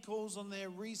many calls on their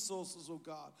resources, oh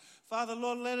God. Father,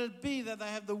 Lord, let it be that they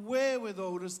have the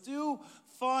wherewithal to still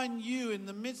find you in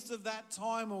the midst of that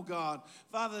time, oh God.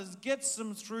 Father, gets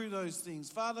them through those things.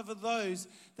 Father, for those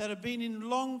that have been in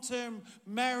long-term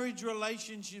marriage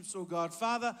relationships, oh God.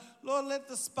 Father, Lord, let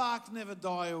the spark never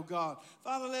die, oh God.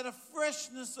 Father, let a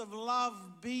freshness of love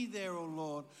be there, oh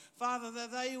Lord. Father,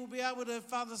 that they will be able to,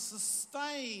 Father,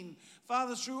 sustain,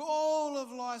 Father, through all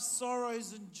of life's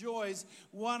sorrows and joys,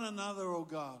 one another, oh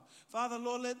God. Father,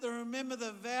 Lord, let them remember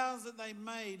the vows that they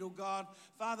made, oh God.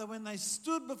 Father, when they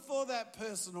stood before that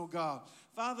person, oh God.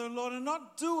 Father, Lord, and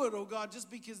not do it, oh God,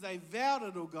 just because they vowed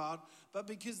it, oh God, but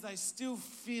because they still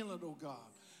feel it, oh God.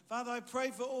 Father, I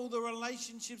pray for all the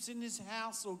relationships in this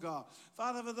house, oh God.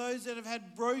 Father, for those that have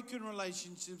had broken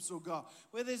relationships, oh God,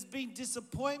 where there's been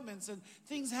disappointments and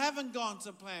things haven't gone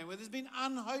to plan, where there's been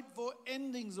unhoped for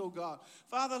endings, oh God.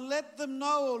 Father, let them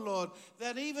know, oh Lord,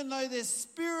 that even though their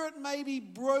spirit may be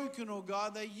broken, oh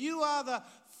God, that you are the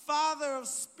Father of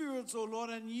spirits, oh Lord,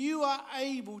 and you are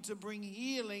able to bring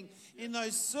healing in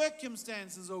those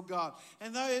circumstances, oh God.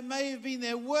 And though it may have been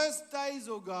their worst days,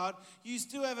 oh God, you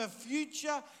still have a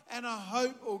future and a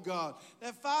hope, oh God.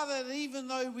 That, Father, that even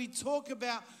though we talk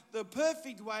about the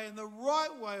perfect way and the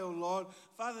right way, oh Lord,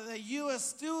 Father, that you are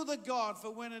still the God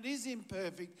for when it is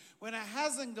imperfect, when it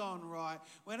hasn't gone right,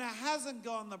 when it hasn't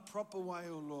gone the proper way,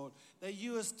 oh Lord, that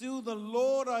you are still the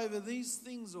Lord over these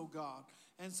things, oh God.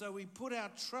 And so we put our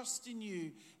trust in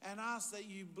you and ask that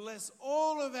you bless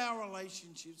all of our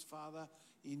relationships, Father,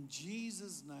 in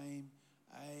Jesus' name,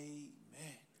 amen.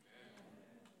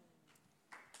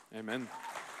 Amen.